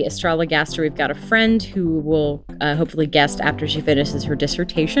Club, maybe Astralogaster. We've got a friend who will hopefully guest after she finishes her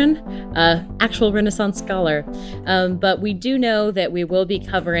dissertation, actual Renaissance scholar. But we do know that we will be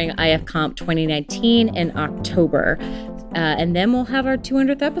covering IF Comp 2019 in October. And then we'll have our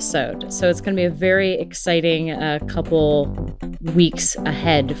 200th episode. So it's going to be a very exciting couple weeks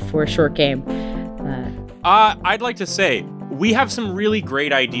ahead for Short Game. I'd like to say, we have some really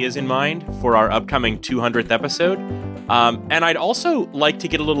great ideas in mind for our upcoming 200th episode. And I'd also like to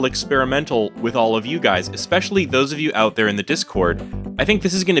get a little experimental with all of you guys, especially those of you out there in the Discord. I think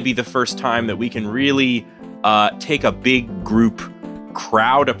this is going to be the first time that we can really take a big group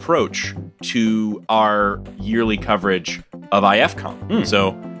crowd approach to our yearly coverage of IFCOM.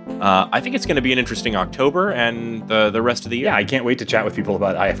 So I think it's going to be an interesting October and the rest of the year. Yeah, I can't wait to chat with people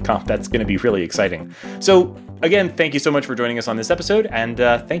about IFCOM. That's going to be really exciting. So again, thank you so much for joining us on this episode, and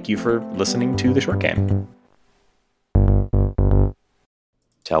thank you for listening to The Short Game.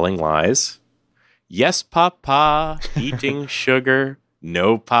 Telling lies. Yes, Papa. Eating sugar.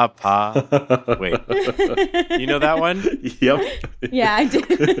 No, Papa. Wait. You know that one? Yep. Yeah, I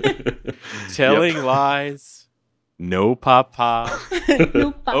did. Telling lies. No, Papa.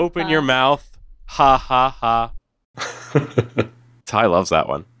 No, Papa. Open your mouth. Ha, ha, ha. Ty loves that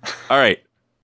one. All right.